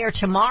yet today or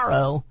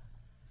tomorrow,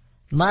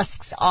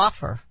 Musk's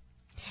offer.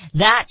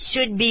 That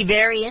should be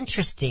very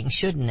interesting,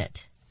 shouldn't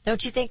it?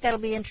 Don't you think that'll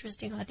be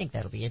interesting? I think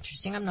that'll be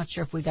interesting. I'm not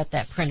sure if we got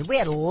that printed. I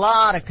had a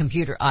lot of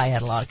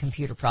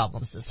computer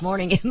problems this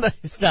morning, but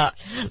it's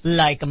not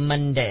like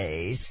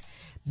Mondays.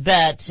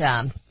 But,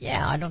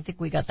 I don't think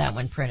we got that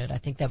one printed. I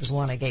think that was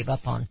one I gave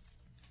up on.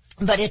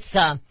 But it's,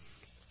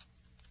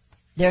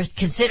 they're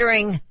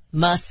considering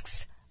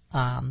Musk's,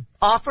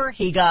 offer.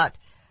 He got,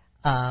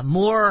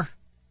 more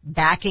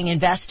backing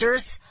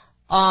investors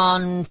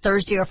on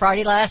Thursday or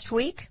Friday last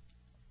week.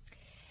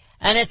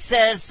 And it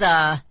says,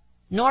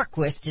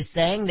 Norquist is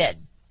saying that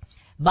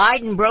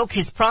Biden broke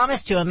his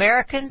promise to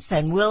Americans,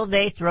 and will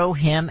they throw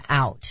him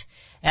out?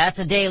 That's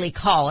a Daily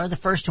Caller. The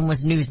first one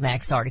was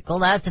Newsmax article.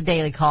 That's a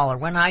Daily Caller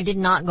one. I did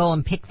not go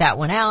and pick that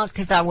one out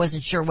because I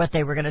wasn't sure what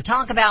they were going to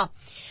talk about.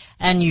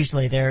 And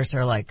usually theirs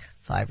are like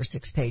 5 or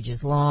 6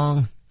 pages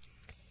long.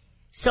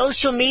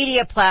 Social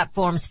media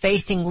platforms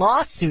facing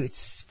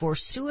lawsuits for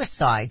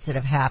suicides that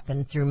have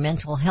happened through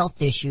mental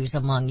health issues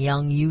among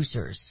young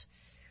users.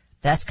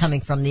 That's coming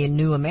from the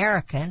New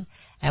American,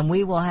 and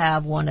we will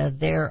have one of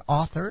their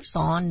authors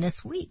on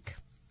this week.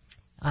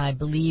 I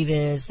believe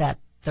is that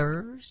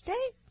Thursday?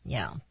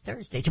 Yeah,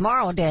 Thursday.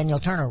 Tomorrow, Daniel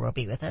Turner will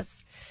be with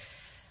us.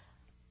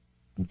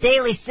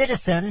 Daily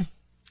Citizen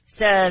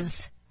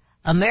says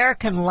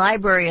American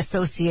Library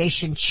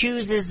Association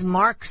chooses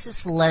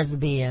Marxist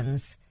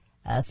lesbians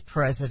as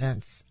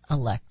president's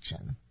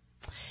election.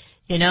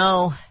 You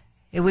know,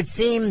 it would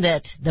seem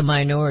that the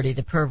minority,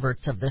 the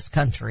perverts of this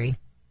country,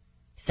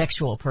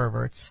 sexual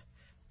perverts,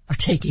 are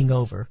taking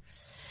over.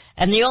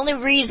 And the only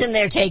reason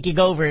they're taking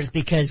over is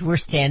because we're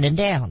standing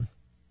down.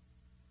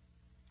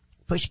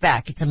 Push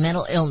back. It's a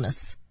mental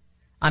illness.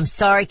 I'm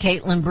sorry,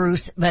 Caitlin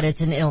Bruce, but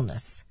it's an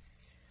illness.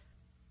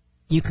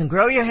 You can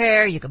grow your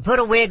hair, you can put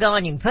a wig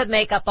on, you can put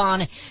makeup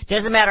on.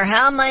 Doesn't matter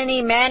how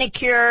many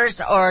manicures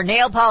or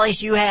nail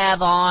polish you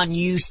have on,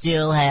 you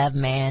still have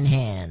man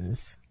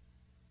hands.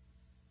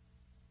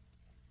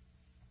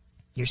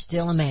 You're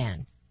still a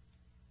man.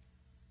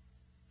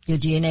 Your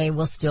DNA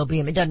will still be,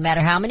 it doesn't matter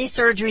how many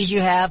surgeries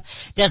you have,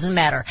 doesn't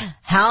matter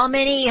how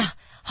many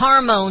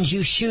hormones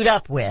you shoot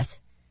up with,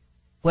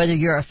 whether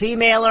you're a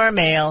female or a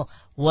male,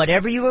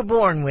 whatever you were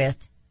born with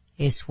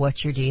is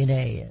what your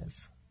DNA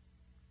is.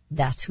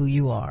 That's who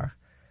you are.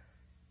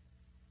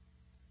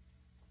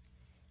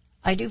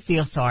 I do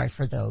feel sorry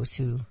for those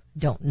who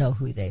don't know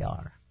who they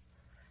are.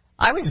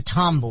 I was a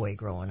tomboy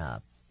growing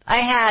up. I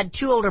had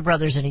 2 older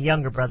brothers and a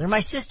younger brother. My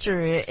sister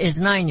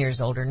is 9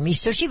 years older than me,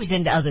 so she was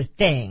into other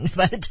things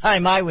by the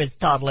time I was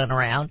toddling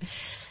around.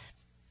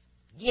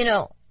 You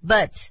know,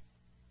 but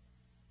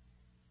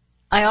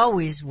I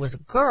always was a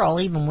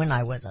girl, even when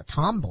I was a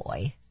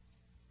tomboy.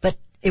 But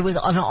it was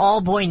an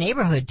all-boy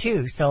neighborhood,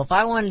 too. So if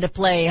I wanted to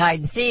play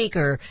hide-and-seek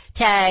or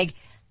tag,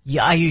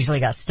 I usually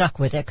got stuck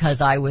with it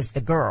because I was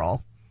the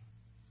girl.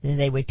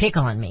 They would pick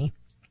on me.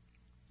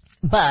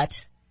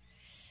 But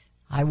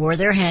I wore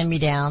their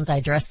hand-me-downs.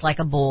 I dressed like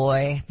a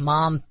boy.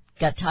 Mom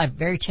got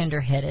very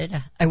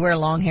tender-headed. I wear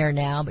long hair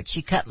now, but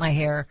she cut my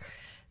hair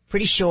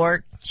pretty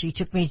short. She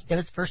took me, that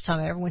was the first time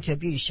I ever went to a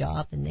beauty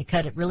shop, and they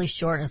cut it really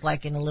short. It was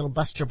like in a little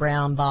Buster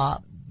Brown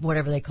bob,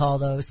 whatever they call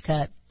those,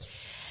 cut.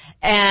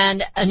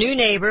 And a new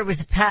neighbor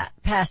was a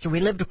pastor. We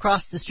lived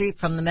across the street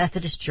from the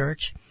Methodist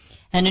church.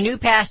 And a new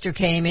pastor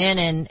came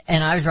in,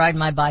 and I was riding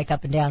my bike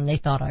up and down, and they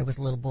thought I was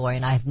a little boy,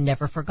 and I've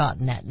never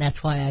forgotten that. And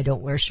that's why I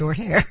don't wear short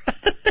hair.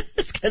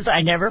 It's because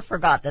I never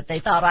forgot that they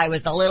thought I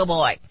was a little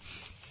boy.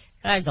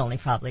 I was only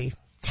probably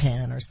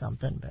 10 or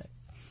something, but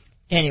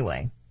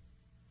anyway,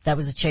 that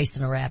was a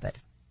chasing a rabbit.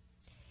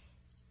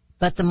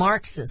 But the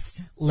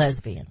Marxist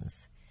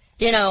lesbians,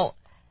 you know,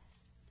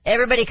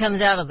 everybody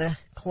comes out of the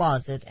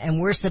closet, and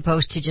we're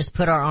supposed to just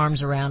put our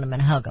arms around them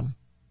and hug them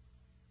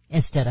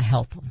instead of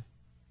help them.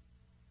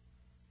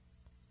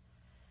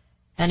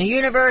 And a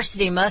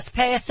university must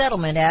pay a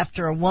settlement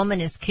after a woman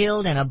is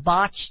killed in a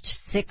botched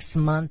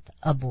 6-month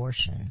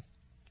abortion.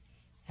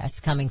 That's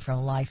coming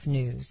from Life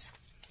News.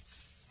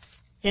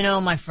 You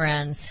know, my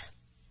friends,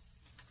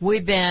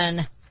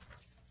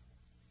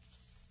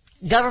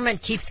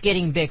 government keeps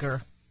getting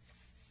bigger,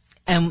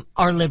 and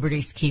our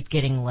liberties keep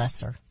getting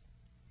lesser.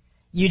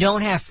 You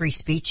don't have free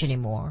speech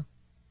anymore.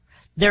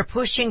 They're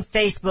pushing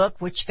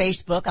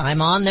Facebook,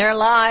 I'm on there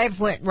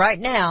live right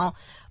now,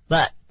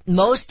 but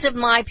most of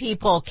my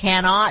people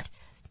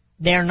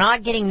they're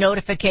not getting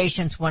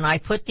notifications when I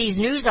put these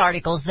news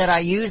articles that I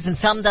use and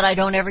some that I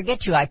don't ever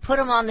get to. I put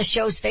them on the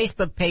show's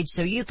Facebook page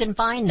so you can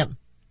find them.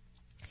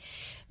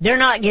 They're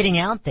not getting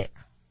out there.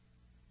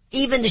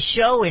 Even the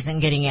show isn't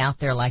getting out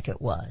there like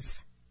it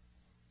was.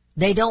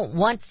 They don't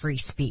want free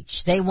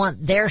speech. They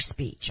want their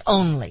speech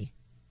only.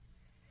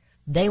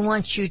 They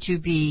want you to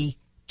be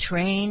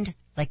trained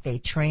like they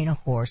train a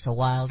horse, a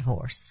wild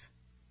horse.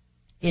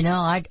 You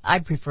know,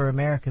 I'd prefer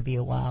America be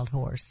a wild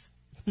horse.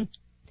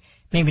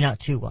 Maybe not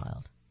too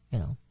wild, you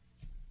know.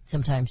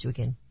 Sometimes we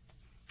can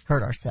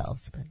hurt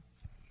ourselves, but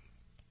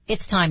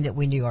it's time that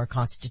we knew our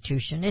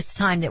Constitution. It's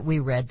time that we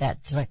read that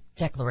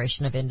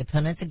Declaration of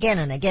Independence again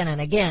and again and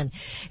again.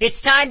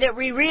 It's time that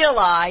we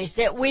realize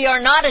that we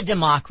are not a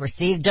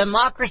democracy.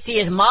 Democracy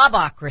is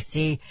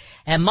mobocracy,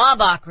 and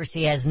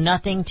mobocracy has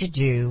nothing to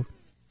do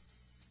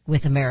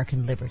with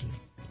American liberty.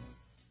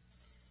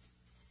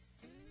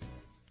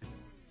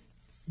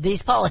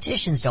 These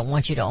politicians don't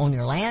want you to own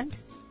your land.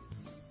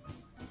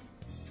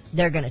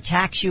 They're going to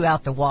tax you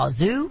out the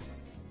wazoo.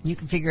 You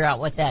can figure out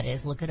what that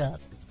is. Look it up.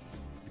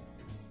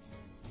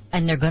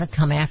 And they're going to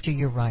come after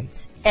your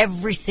rights.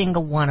 Every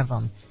single one of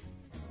them.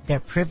 They're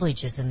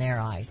privileges in their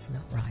eyes,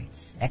 not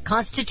rights. That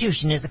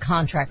Constitution is a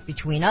contract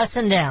between us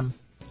and them.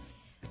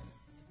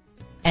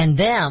 And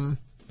them,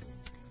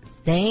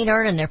 they ain't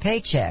earning their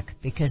paycheck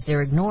because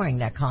they're ignoring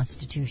that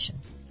Constitution.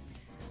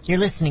 You're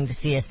listening to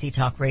CSC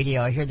Talk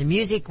Radio. I hear the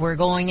music. We're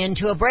going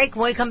into a break.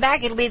 When we come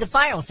back, it'll be the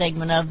final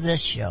segment of the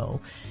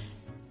show.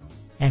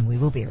 And we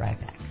will be right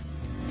back.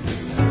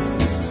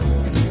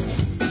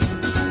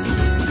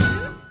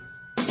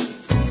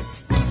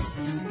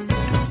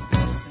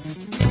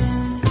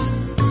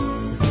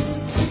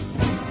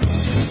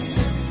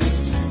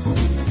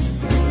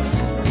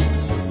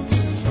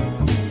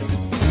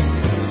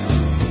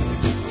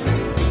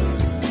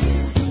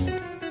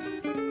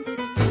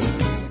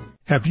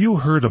 Have you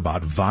heard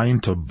about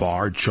Vine to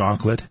Bar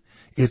chocolate?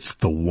 It's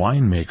the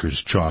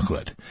winemaker's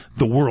chocolate,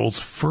 the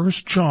world's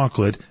first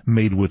chocolate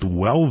made with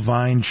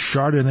well-vined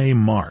Chardonnay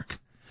marc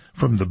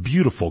from the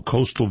beautiful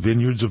coastal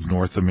vineyards of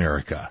North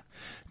America.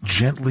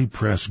 Gently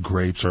pressed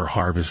grapes are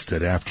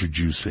harvested after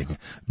juicing,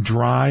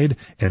 dried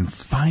and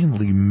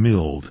finely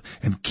milled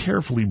and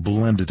carefully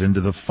blended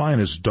into the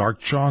finest dark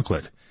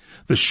chocolate.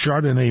 The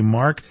Chardonnay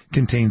marc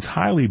contains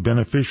highly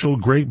beneficial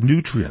grape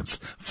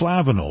nutrients,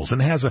 flavanols,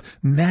 and has a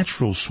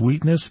natural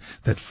sweetness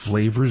that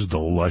flavors the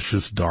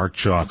luscious dark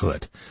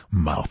chocolate.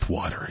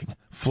 Mouth-watering,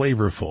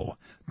 flavorful,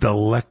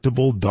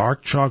 delectable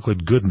dark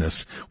chocolate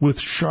goodness with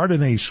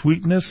Chardonnay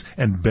sweetness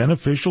and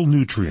beneficial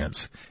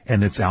nutrients.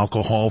 And it's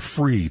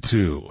alcohol-free,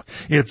 too.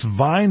 It's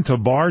Vine to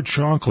Bar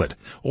chocolate.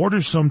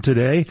 Order some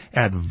today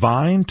at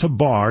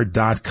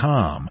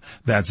vinetobar.com.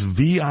 That's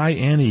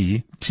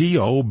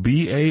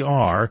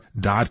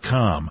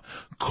VINETOBAR.com.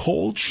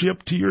 Cold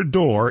shipped to your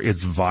door,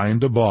 it's Vine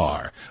to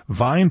Bar.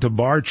 Vine to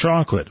Bar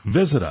chocolate.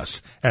 Visit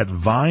us at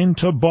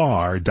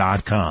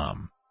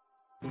vinetobar.com.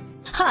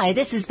 Hi,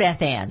 this is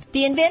Beth Ann.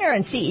 The inventor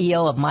and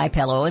CEO of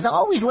MyPillow is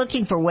always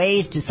looking for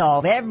ways to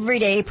solve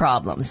everyday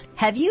problems.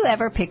 Have you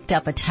ever picked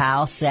up a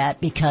towel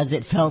set because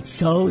it felt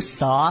so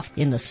soft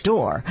in the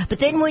store, but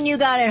then when you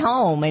got it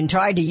home and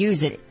tried to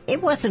use it,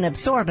 it wasn't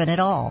absorbent at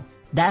all?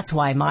 That's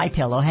why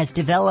MyPillow has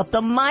developed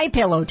the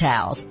MyPillow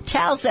towels.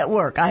 Towels that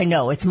work. I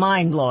know, it's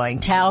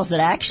mind-blowing. Towels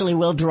that actually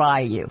will dry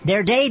you.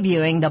 They're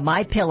debuting the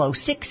MyPillow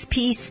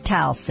 6-piece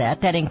towel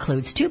set that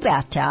includes 2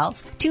 bath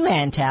towels, 2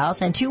 hand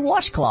towels, and 2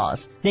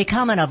 washcloths. They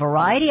come in a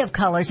variety of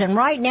colors, and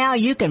right now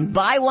you can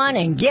buy one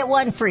and get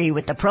one free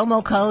with the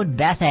promo code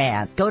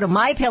BethAnn. Go to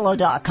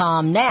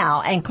MyPillow.com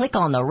now and click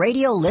on the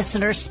Radio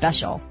Listener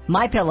Special.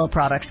 MyPillow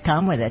products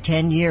come with a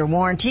 10-year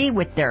warranty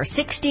with their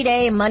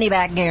 60-day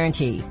money-back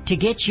guarantee. To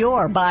get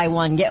your buy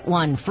one, get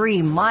one free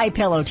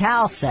MyPillow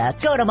towel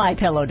set, go to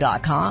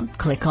MyPillow.com,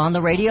 click on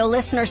the Radio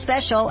Listener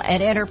Special,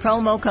 and enter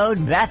promo code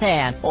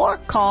BethAnn, or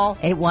call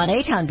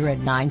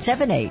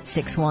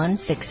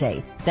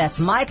 818-978-6168. That's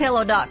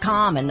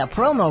MyPillow.com, and the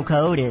promo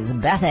code is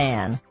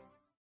BethAnn.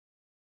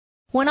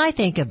 When I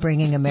think of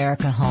bringing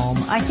America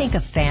home, I think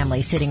of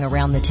family sitting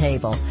around the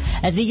table.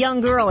 As a young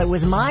girl, it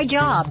was my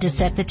job to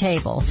set the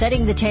table.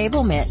 Setting the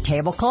table meant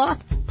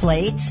tablecloth,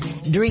 plates,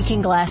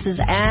 drinking glasses,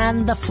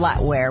 and the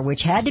flatware,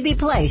 which had to be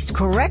placed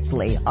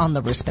correctly on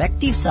the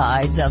respective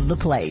sides of the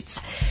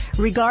plates.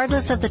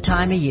 Regardless of the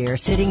time of year,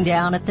 sitting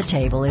down at the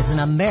table is an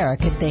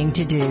American thing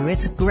to do.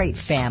 It's great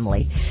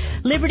family.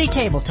 Liberty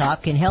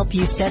Tabletop can help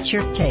you set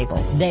your table.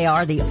 They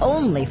are the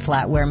only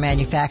flatware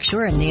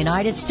manufacturer in the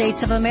United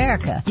States of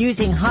America,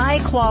 using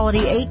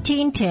high-quality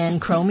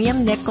 1810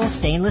 chromium nickel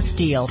stainless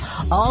steel,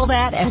 all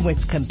that and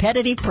with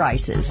competitive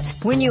prices.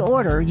 When you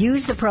order,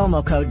 use the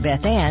promo code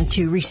BethAnn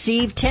to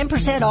receive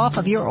 10% off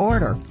of your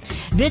order.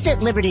 Visit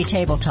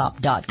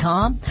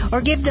LibertyTabletop.com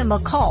or give them a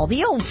call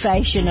the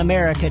old-fashioned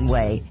American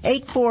way,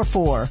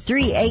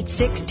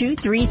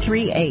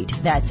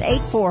 844-386-2338. That's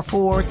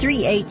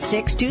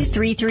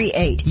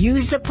 844-386-2338.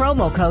 Use the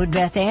promo code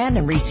BethAnn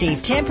and receive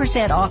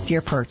 10% off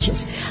your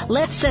purchase.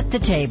 Let's set the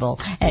table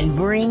and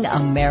bring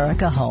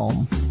America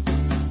home.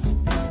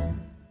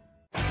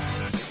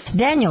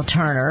 Daniel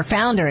Turner,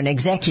 founder and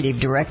executive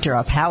director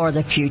of Power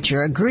the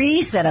Future,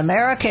 agrees that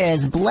America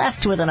is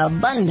blessed with an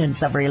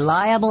abundance of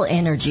reliable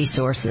energy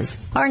sources.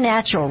 Our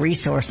natural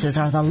resources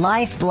are the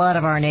lifeblood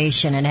of our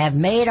nation and have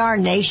made our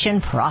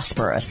nation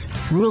prosperous.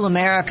 Rural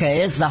America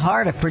is the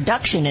heart of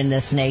production in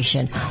this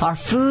nation. Our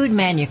food,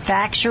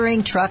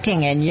 manufacturing,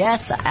 trucking, and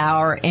yes,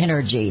 our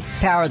energy.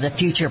 Power the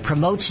Future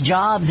promotes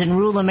jobs in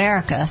rural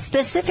America,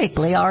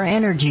 specifically our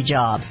energy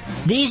jobs.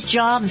 These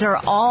jobs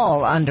are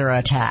all under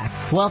attack.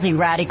 Wealthy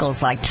radicals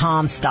like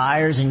Tom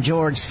Stiers and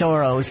George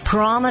Soros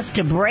promise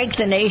to break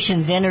the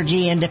nation's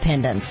energy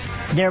independence.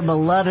 Their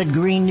beloved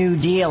Green New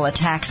Deal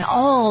attacks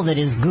all that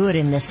is good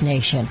in this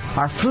nation.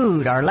 Our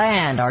food, our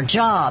land, our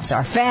jobs,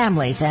 our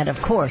families, and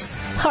of course,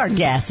 our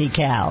gassy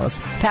cows.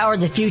 Power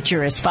the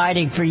Future is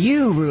fighting for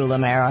you, rural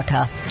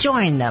America.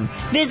 Join them.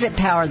 Visit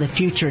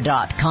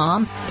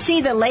PowerTheFuture.com. See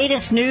the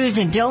latest news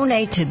and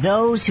donate to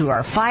those who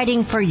are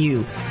fighting for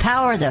you.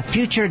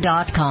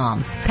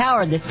 PowerTheFuture.com.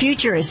 Power the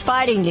Future is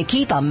fighting to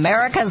keep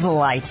America's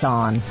lights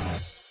on.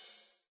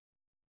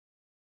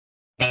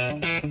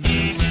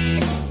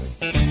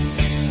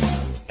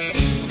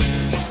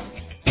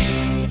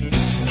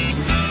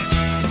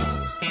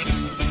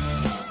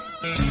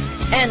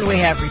 And we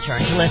have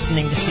returned to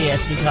listening to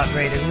CSC Talk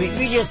Radio.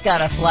 We just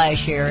got a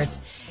flash here.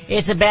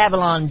 It's a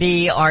Babylon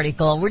Bee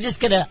article. I'm just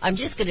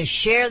gonna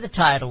share the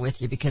title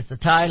with you because the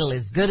title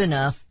is good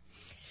enough.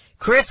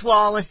 Chris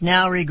Wallace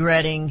now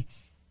regretting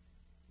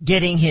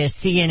getting his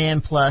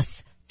CNN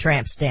Plus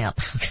tramp stamp.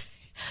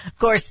 Of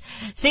course,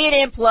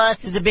 CNN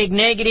Plus is a big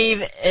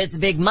negative, it's a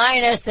big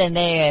minus, and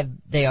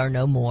they are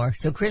no more.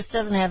 So Chris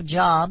doesn't have a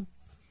job.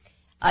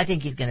 I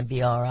think he's gonna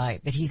be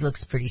alright, but he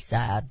looks pretty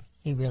sad.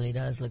 He really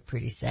does look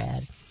pretty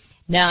sad.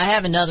 Now I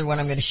have another one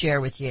I'm gonna share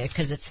with you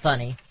because it's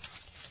funny.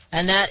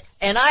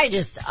 And I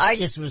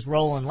just was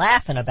rolling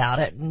laughing about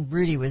it, and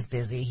Rudy was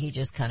busy. He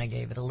just kind of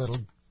gave it a little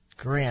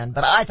grin,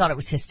 but I thought it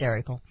was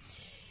hysterical.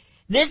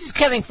 This is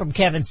coming from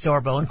Kevin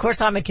Sorbo, and of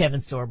course I'm a Kevin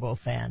Sorbo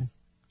fan.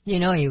 You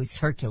know he was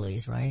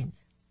Hercules, right?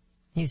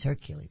 He was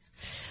Hercules.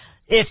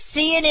 If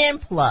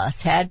CNN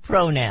Plus had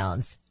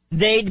pronouns,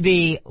 they'd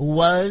be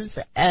was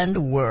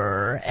and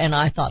were, and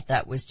I thought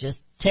that was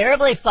just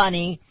terribly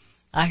funny.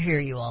 I hear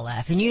you all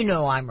laughing. You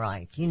know I'm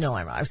right. You know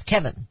I'm right. It was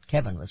Kevin.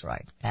 Kevin was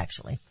right,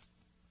 actually.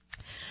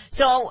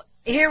 So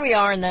here we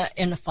are in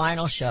the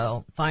final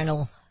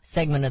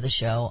segment of the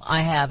show.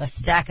 I have a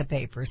stack of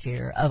papers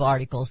here of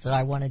articles that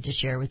I wanted to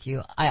share with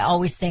you. I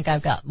always think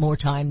I've got more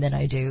time than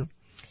I do.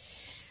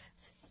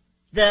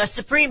 The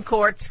Supreme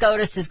Court,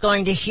 SCOTUS, is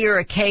going to hear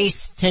a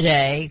case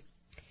today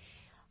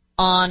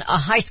on a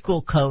high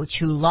school coach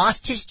who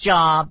lost his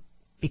job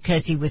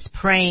because he was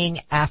praying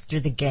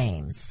after the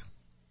games.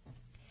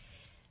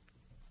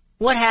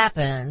 What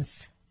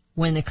happens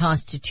when the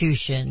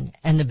Constitution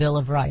and the Bill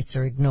of Rights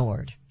are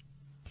ignored?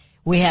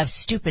 We have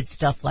stupid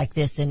stuff like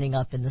this ending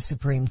up in the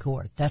Supreme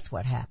Court. That's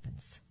what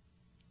happens.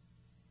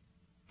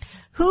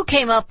 Who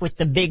came up with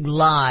the big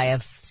lie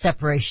of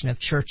separation of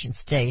church and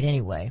state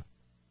anyway?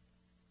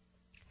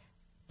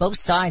 Both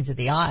sides of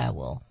the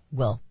aisle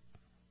will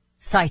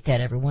cite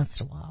that every once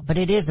in a while, but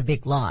it is a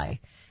big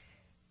lie.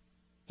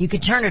 You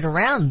can turn it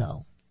around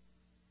though.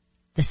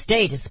 The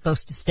state is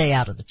supposed to stay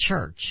out of the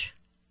church.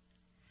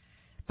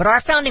 But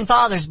our founding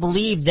fathers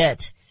believed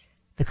that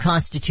the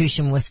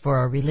Constitution was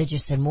for a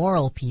religious and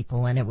moral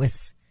people, and it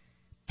was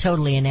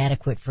totally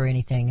inadequate for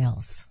anything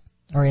else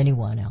or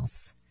anyone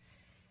else.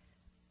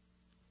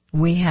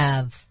 We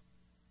have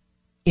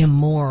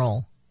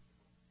immoral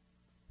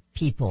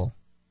people,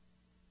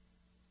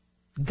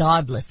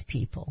 godless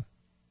people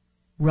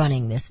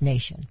running this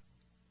nation.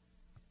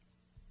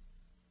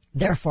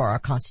 Therefore, our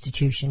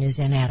Constitution is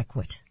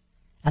inadequate,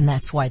 and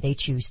that's why they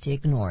choose to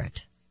ignore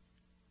it.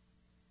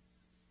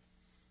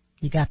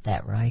 You got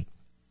that right.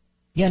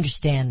 You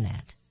understand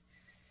that.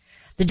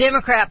 The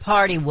Democrat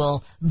Party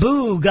will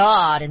boo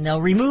God and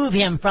they'll remove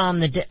him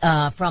from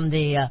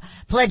the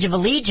Pledge of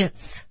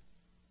Allegiance.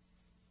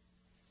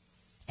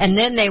 And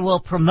then they will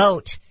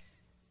promote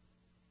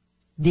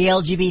the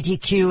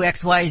LGBTQ,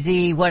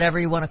 XYZ, whatever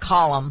you want to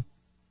call them.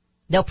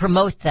 They'll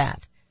promote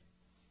that.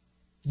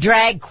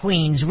 Drag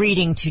queens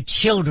reading to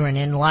children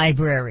in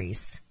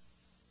libraries.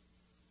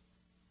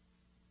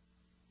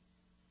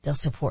 They'll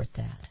support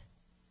that.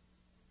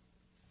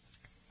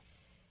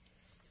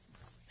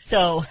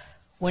 So,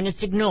 when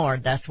it's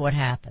ignored, that's what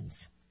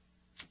happens.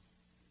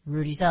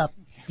 Rudy's up.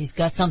 He's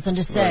got something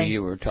to say. Well,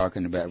 you were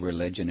talking about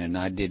religion, and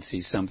I did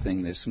see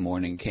something this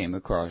morning came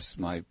across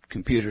my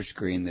computer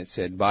screen that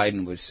said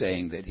Biden was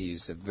saying that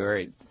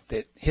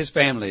that his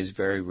family is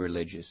very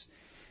religious.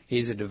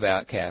 He's a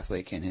devout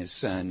Catholic, and his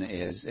son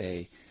is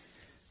a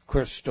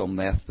Crystal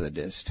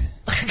Methodist.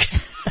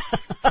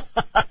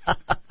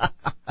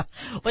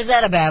 Was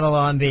that a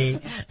Babylon Bee?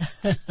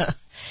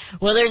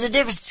 Well, there's a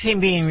difference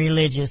between being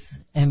religious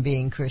and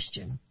being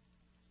Christian.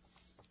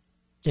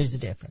 There's a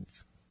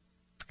difference.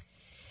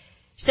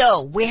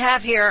 So, we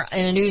have here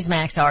in a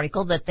Newsmax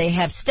article that they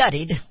have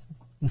studied,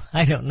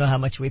 I don't know how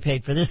much we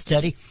paid for this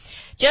study,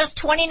 just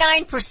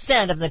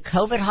 29% of the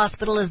COVID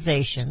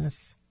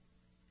hospitalizations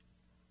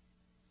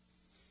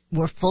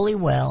were fully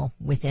well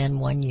within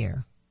 1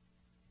 year.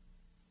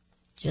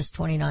 Just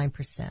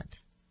 29%.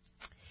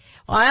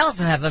 Well, I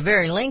also have a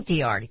very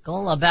lengthy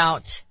article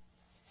about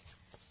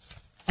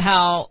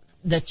how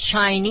the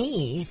China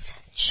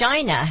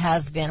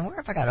has been, where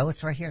have I got? Oh,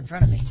 it's right here in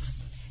front of me.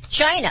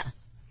 China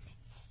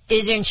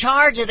is in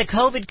charge of the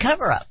COVID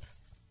cover-up.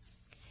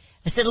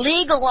 It said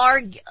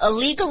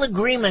illegal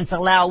agreements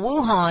allow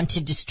Wuhan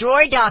to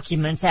destroy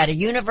documents at a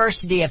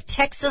University of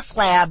Texas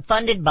lab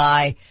funded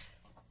by,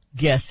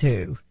 guess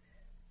who?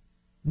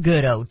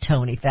 Good old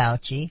Tony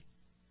Fauci.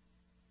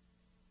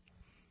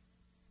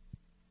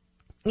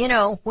 You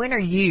know, when are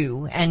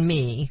you and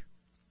me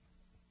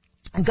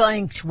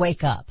going to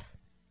wake up?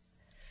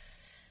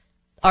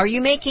 Are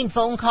you making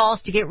phone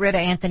calls to get rid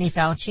of Anthony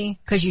Fauci?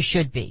 Because you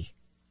should be.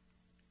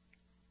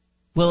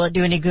 Will it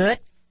do any good?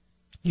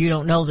 You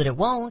don't know that it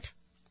won't.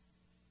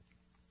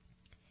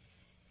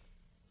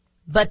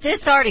 But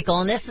this article,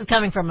 and this is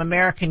coming from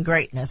American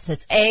Greatness,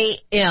 it's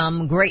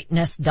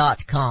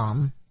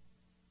amgreatness.com.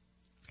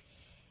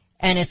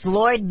 And it's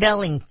Lloyd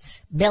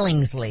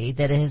Billingsley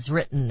that has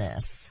written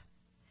this.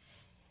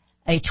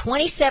 A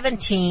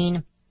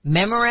 2017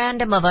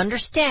 Memorandum of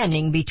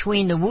Understanding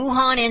between the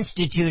Wuhan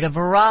Institute of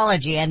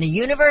Virology and the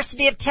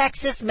University of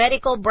Texas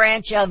Medical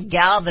Branch of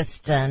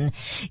Galveston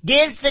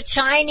gives the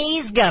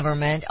Chinese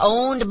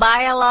government-owned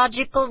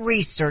biological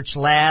research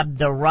lab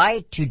the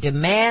right to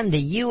demand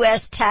the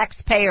U.S.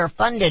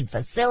 taxpayer-funded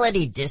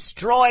facility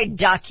destroy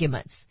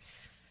documents.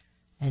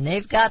 And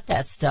they've got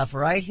that stuff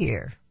right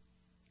here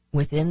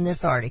within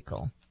this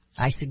article.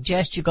 I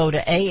suggest you go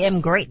to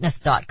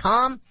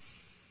amgreatness.com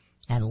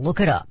and look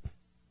it up.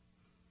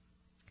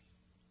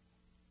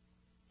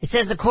 It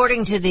says,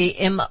 according to the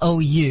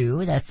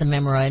MOU, that's the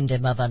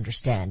Memorandum of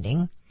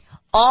Understanding,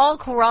 All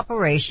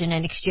cooperation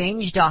and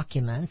exchange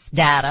documents,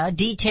 data,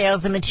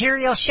 details, and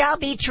material shall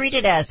be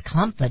treated as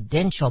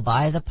confidential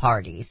by the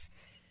parties.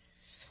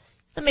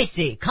 Let me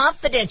see.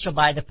 Confidential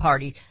by the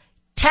party.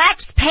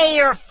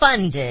 Taxpayer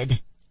funded,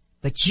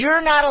 but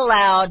you're not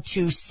allowed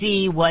to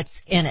see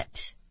what's in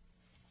it.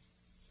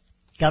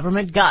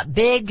 Government got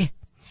big.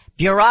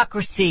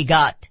 Bureaucracy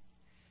got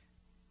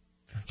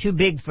too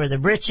big for the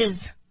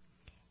britches,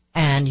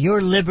 and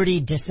your liberty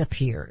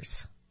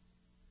disappears.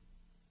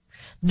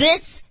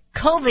 This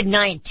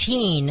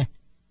COVID-19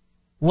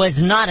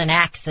 was not an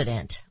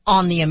accident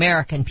on the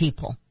American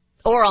people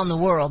or on the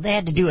world. They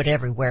had to do it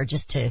everywhere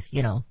just to,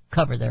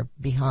 cover their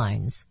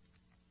behinds.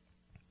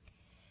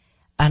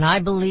 And I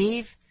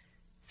believe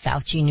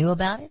Fauci knew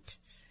about it.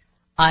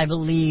 I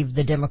believe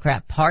the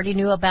Democrat Party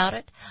knew about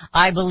it.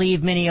 I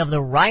believe many of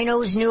the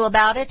rhinos knew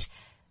about it.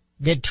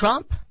 Did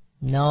Trump?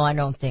 No, I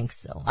don't think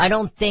so. I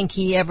don't think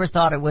he ever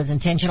thought it was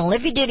intentional.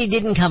 If he did, he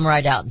didn't come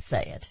right out and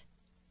say it.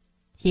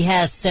 He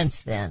has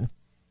since then.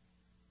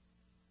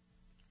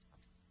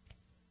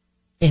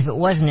 If it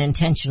wasn't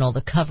intentional,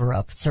 the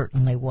cover-up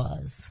certainly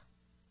was.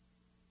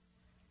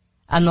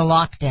 And the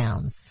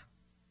lockdowns.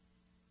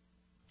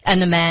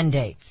 And the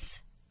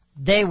mandates.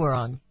 They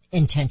were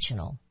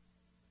intentional.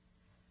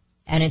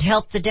 And it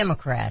helped the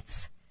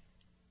Democrats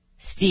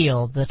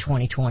steal the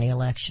 2020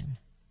 election.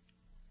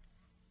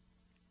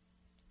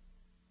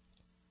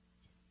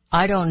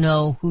 I don't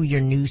know who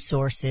your news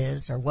source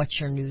is or what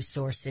your news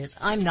source is.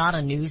 I'm not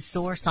a news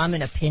source. I'm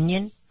an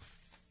opinion.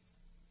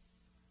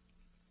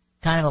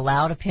 Kind of a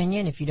loud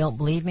opinion. If you don't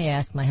believe me,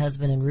 ask my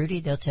husband and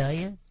Rudy. They'll tell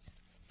you.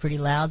 Pretty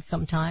loud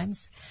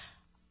sometimes.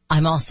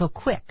 I'm also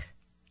quick.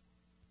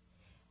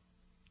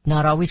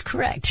 Not always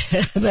correct,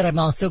 but I'm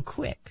also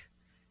quick.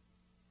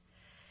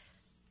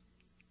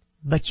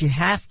 But you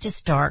have to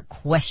start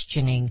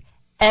questioning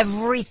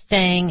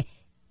everything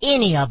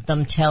any of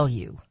them tell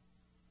you.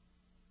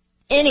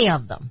 Any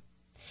of them.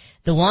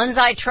 The ones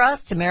I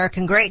trust,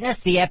 American Greatness,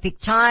 the Epic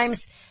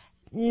Times,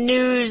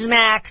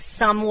 Newsmax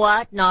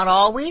somewhat, not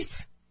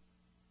always.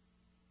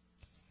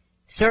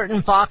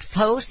 Certain Fox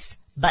hosts,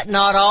 but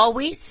not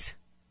always.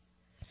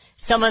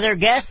 Some of their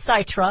guests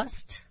I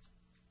trust,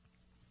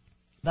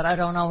 but I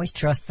don't always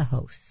trust the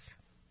hosts.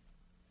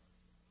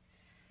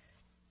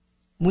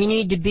 We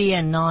need to be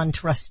a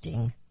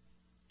non-trusting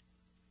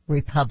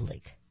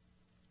republic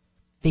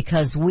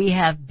because we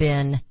have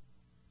been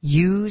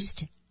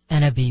used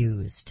and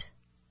abused.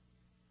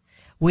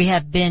 We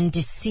have been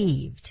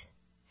deceived.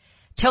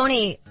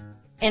 Tony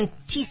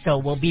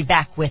Entiso will be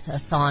back with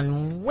us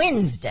on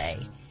Wednesday,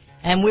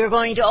 and we're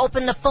going to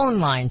open the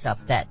phone lines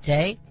up that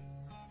day.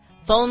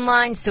 Phone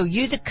lines so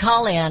you can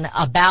call in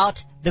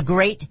about the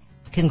great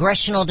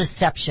congressional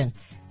deception.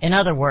 In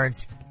other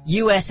words,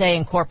 USA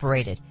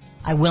Incorporated.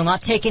 I will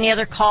not take any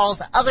other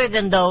calls other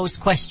than those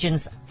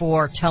questions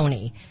for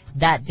Tony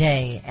that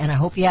day, and I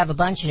hope you have a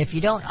bunch, and if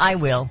you don't, I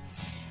will.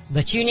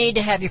 But you need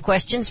to have your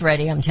questions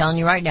ready. I'm telling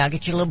you right now,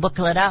 get your little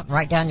booklet out and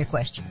write down your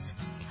questions.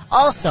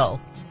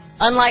 Also,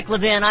 unlike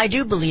Levin, I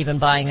do believe in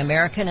buying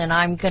American, and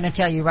I'm going to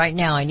tell you right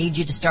now, I need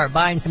you to start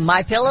buying some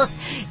MyPillows.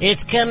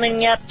 It's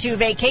coming up to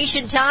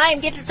vacation time.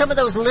 Get some of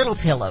those little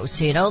pillows,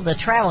 the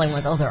traveling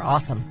ones. Oh, they're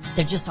awesome.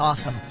 They're just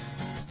awesome.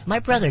 My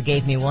brother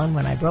gave me one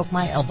when I broke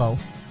my elbow,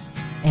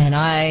 and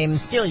I'm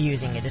still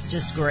using it. It's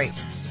just great.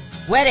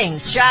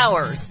 Weddings,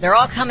 showers, they're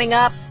all coming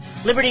up.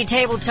 Liberty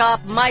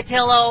Tabletop,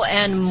 MyPillow,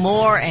 and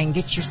more. And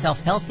get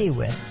yourself healthy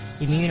with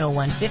Immuno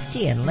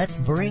 150, and let's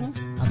bring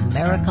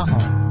America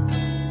home.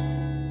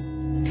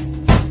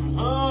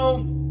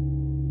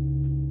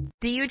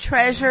 Do you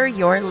treasure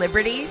your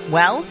liberty?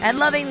 Well, at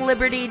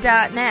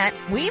lovingliberty.net,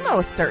 we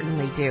most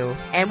certainly do.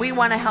 And we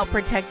want to help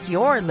protect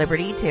your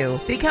liberty too.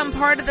 Become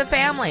part of the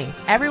family.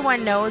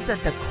 Everyone knows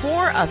that the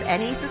core of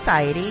any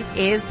society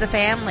is the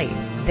family.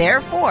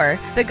 Therefore,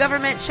 the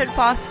government should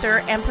foster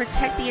and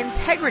protect the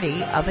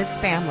integrity of its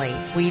family,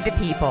 we the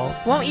people.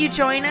 Won't you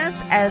join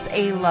us as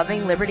a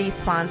Loving Liberty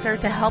sponsor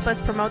to help us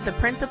promote the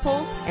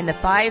principles in the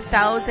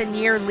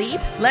 5,000-year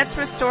leap? Let's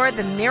restore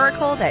the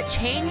miracle that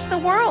changed the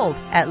world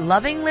at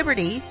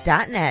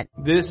lovingliberty.net.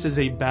 This is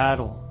a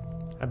battle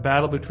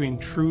between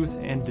truth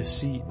and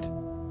deceit,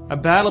 a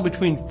battle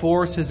between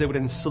forces that would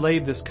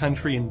enslave this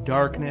country in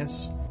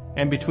darkness,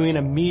 and between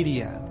a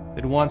media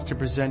that wants to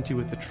present you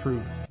with the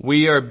truth.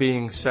 We are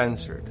being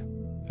censored.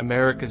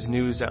 America's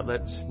news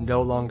outlets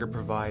no longer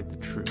provide the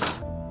truth.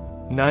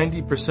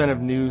 90%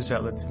 of news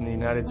outlets in the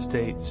United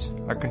States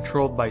are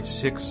controlled by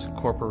 6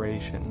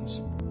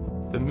 corporations.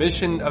 The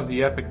mission of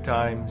the Epic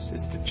Times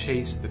is to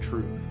chase the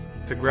truth,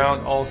 to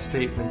ground all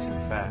statements in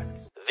fact.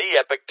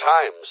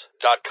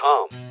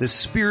 TheEpicTimes.com. The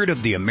spirit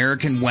of the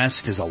American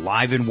West is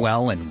alive and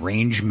well in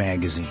Range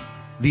Magazine,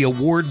 the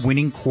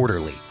award-winning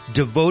quarterly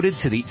devoted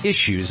to the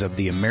issues of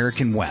the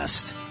American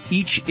West.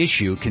 Each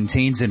issue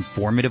contains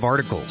informative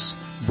articles,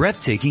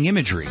 breathtaking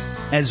imagery,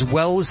 as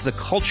well as the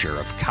culture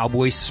of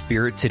cowboy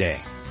spirit today,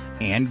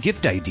 and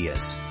gift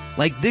ideas,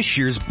 like this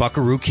year's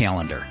Buckaroo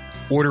calendar.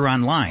 Order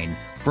online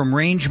from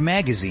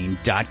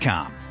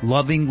rangemagazine.com.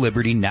 Loving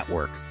Liberty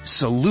Network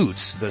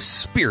salutes the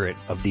spirit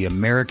of the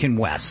American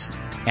West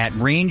at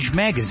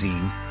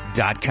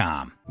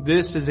rangemagazine.com.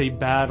 This is a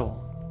battle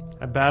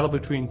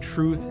between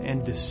truth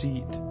and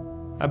deceit,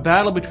 a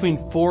battle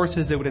between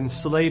forces that would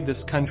enslave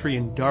this country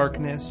in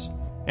darkness,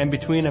 and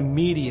between a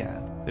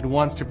media that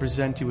wants to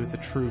present you with the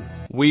truth.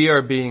 We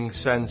are being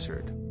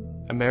censored.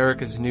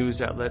 America's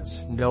news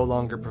outlets no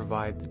longer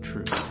provide the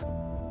truth.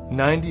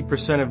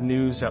 90% of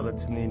news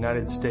outlets in the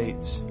United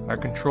States are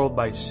controlled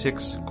by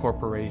 6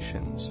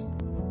 corporations.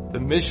 The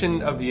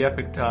mission of the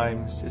Epoch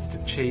Times is to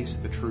chase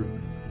the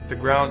truth, to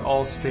ground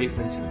all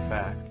statements in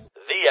fact.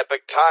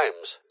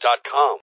 TheEpochTimes.com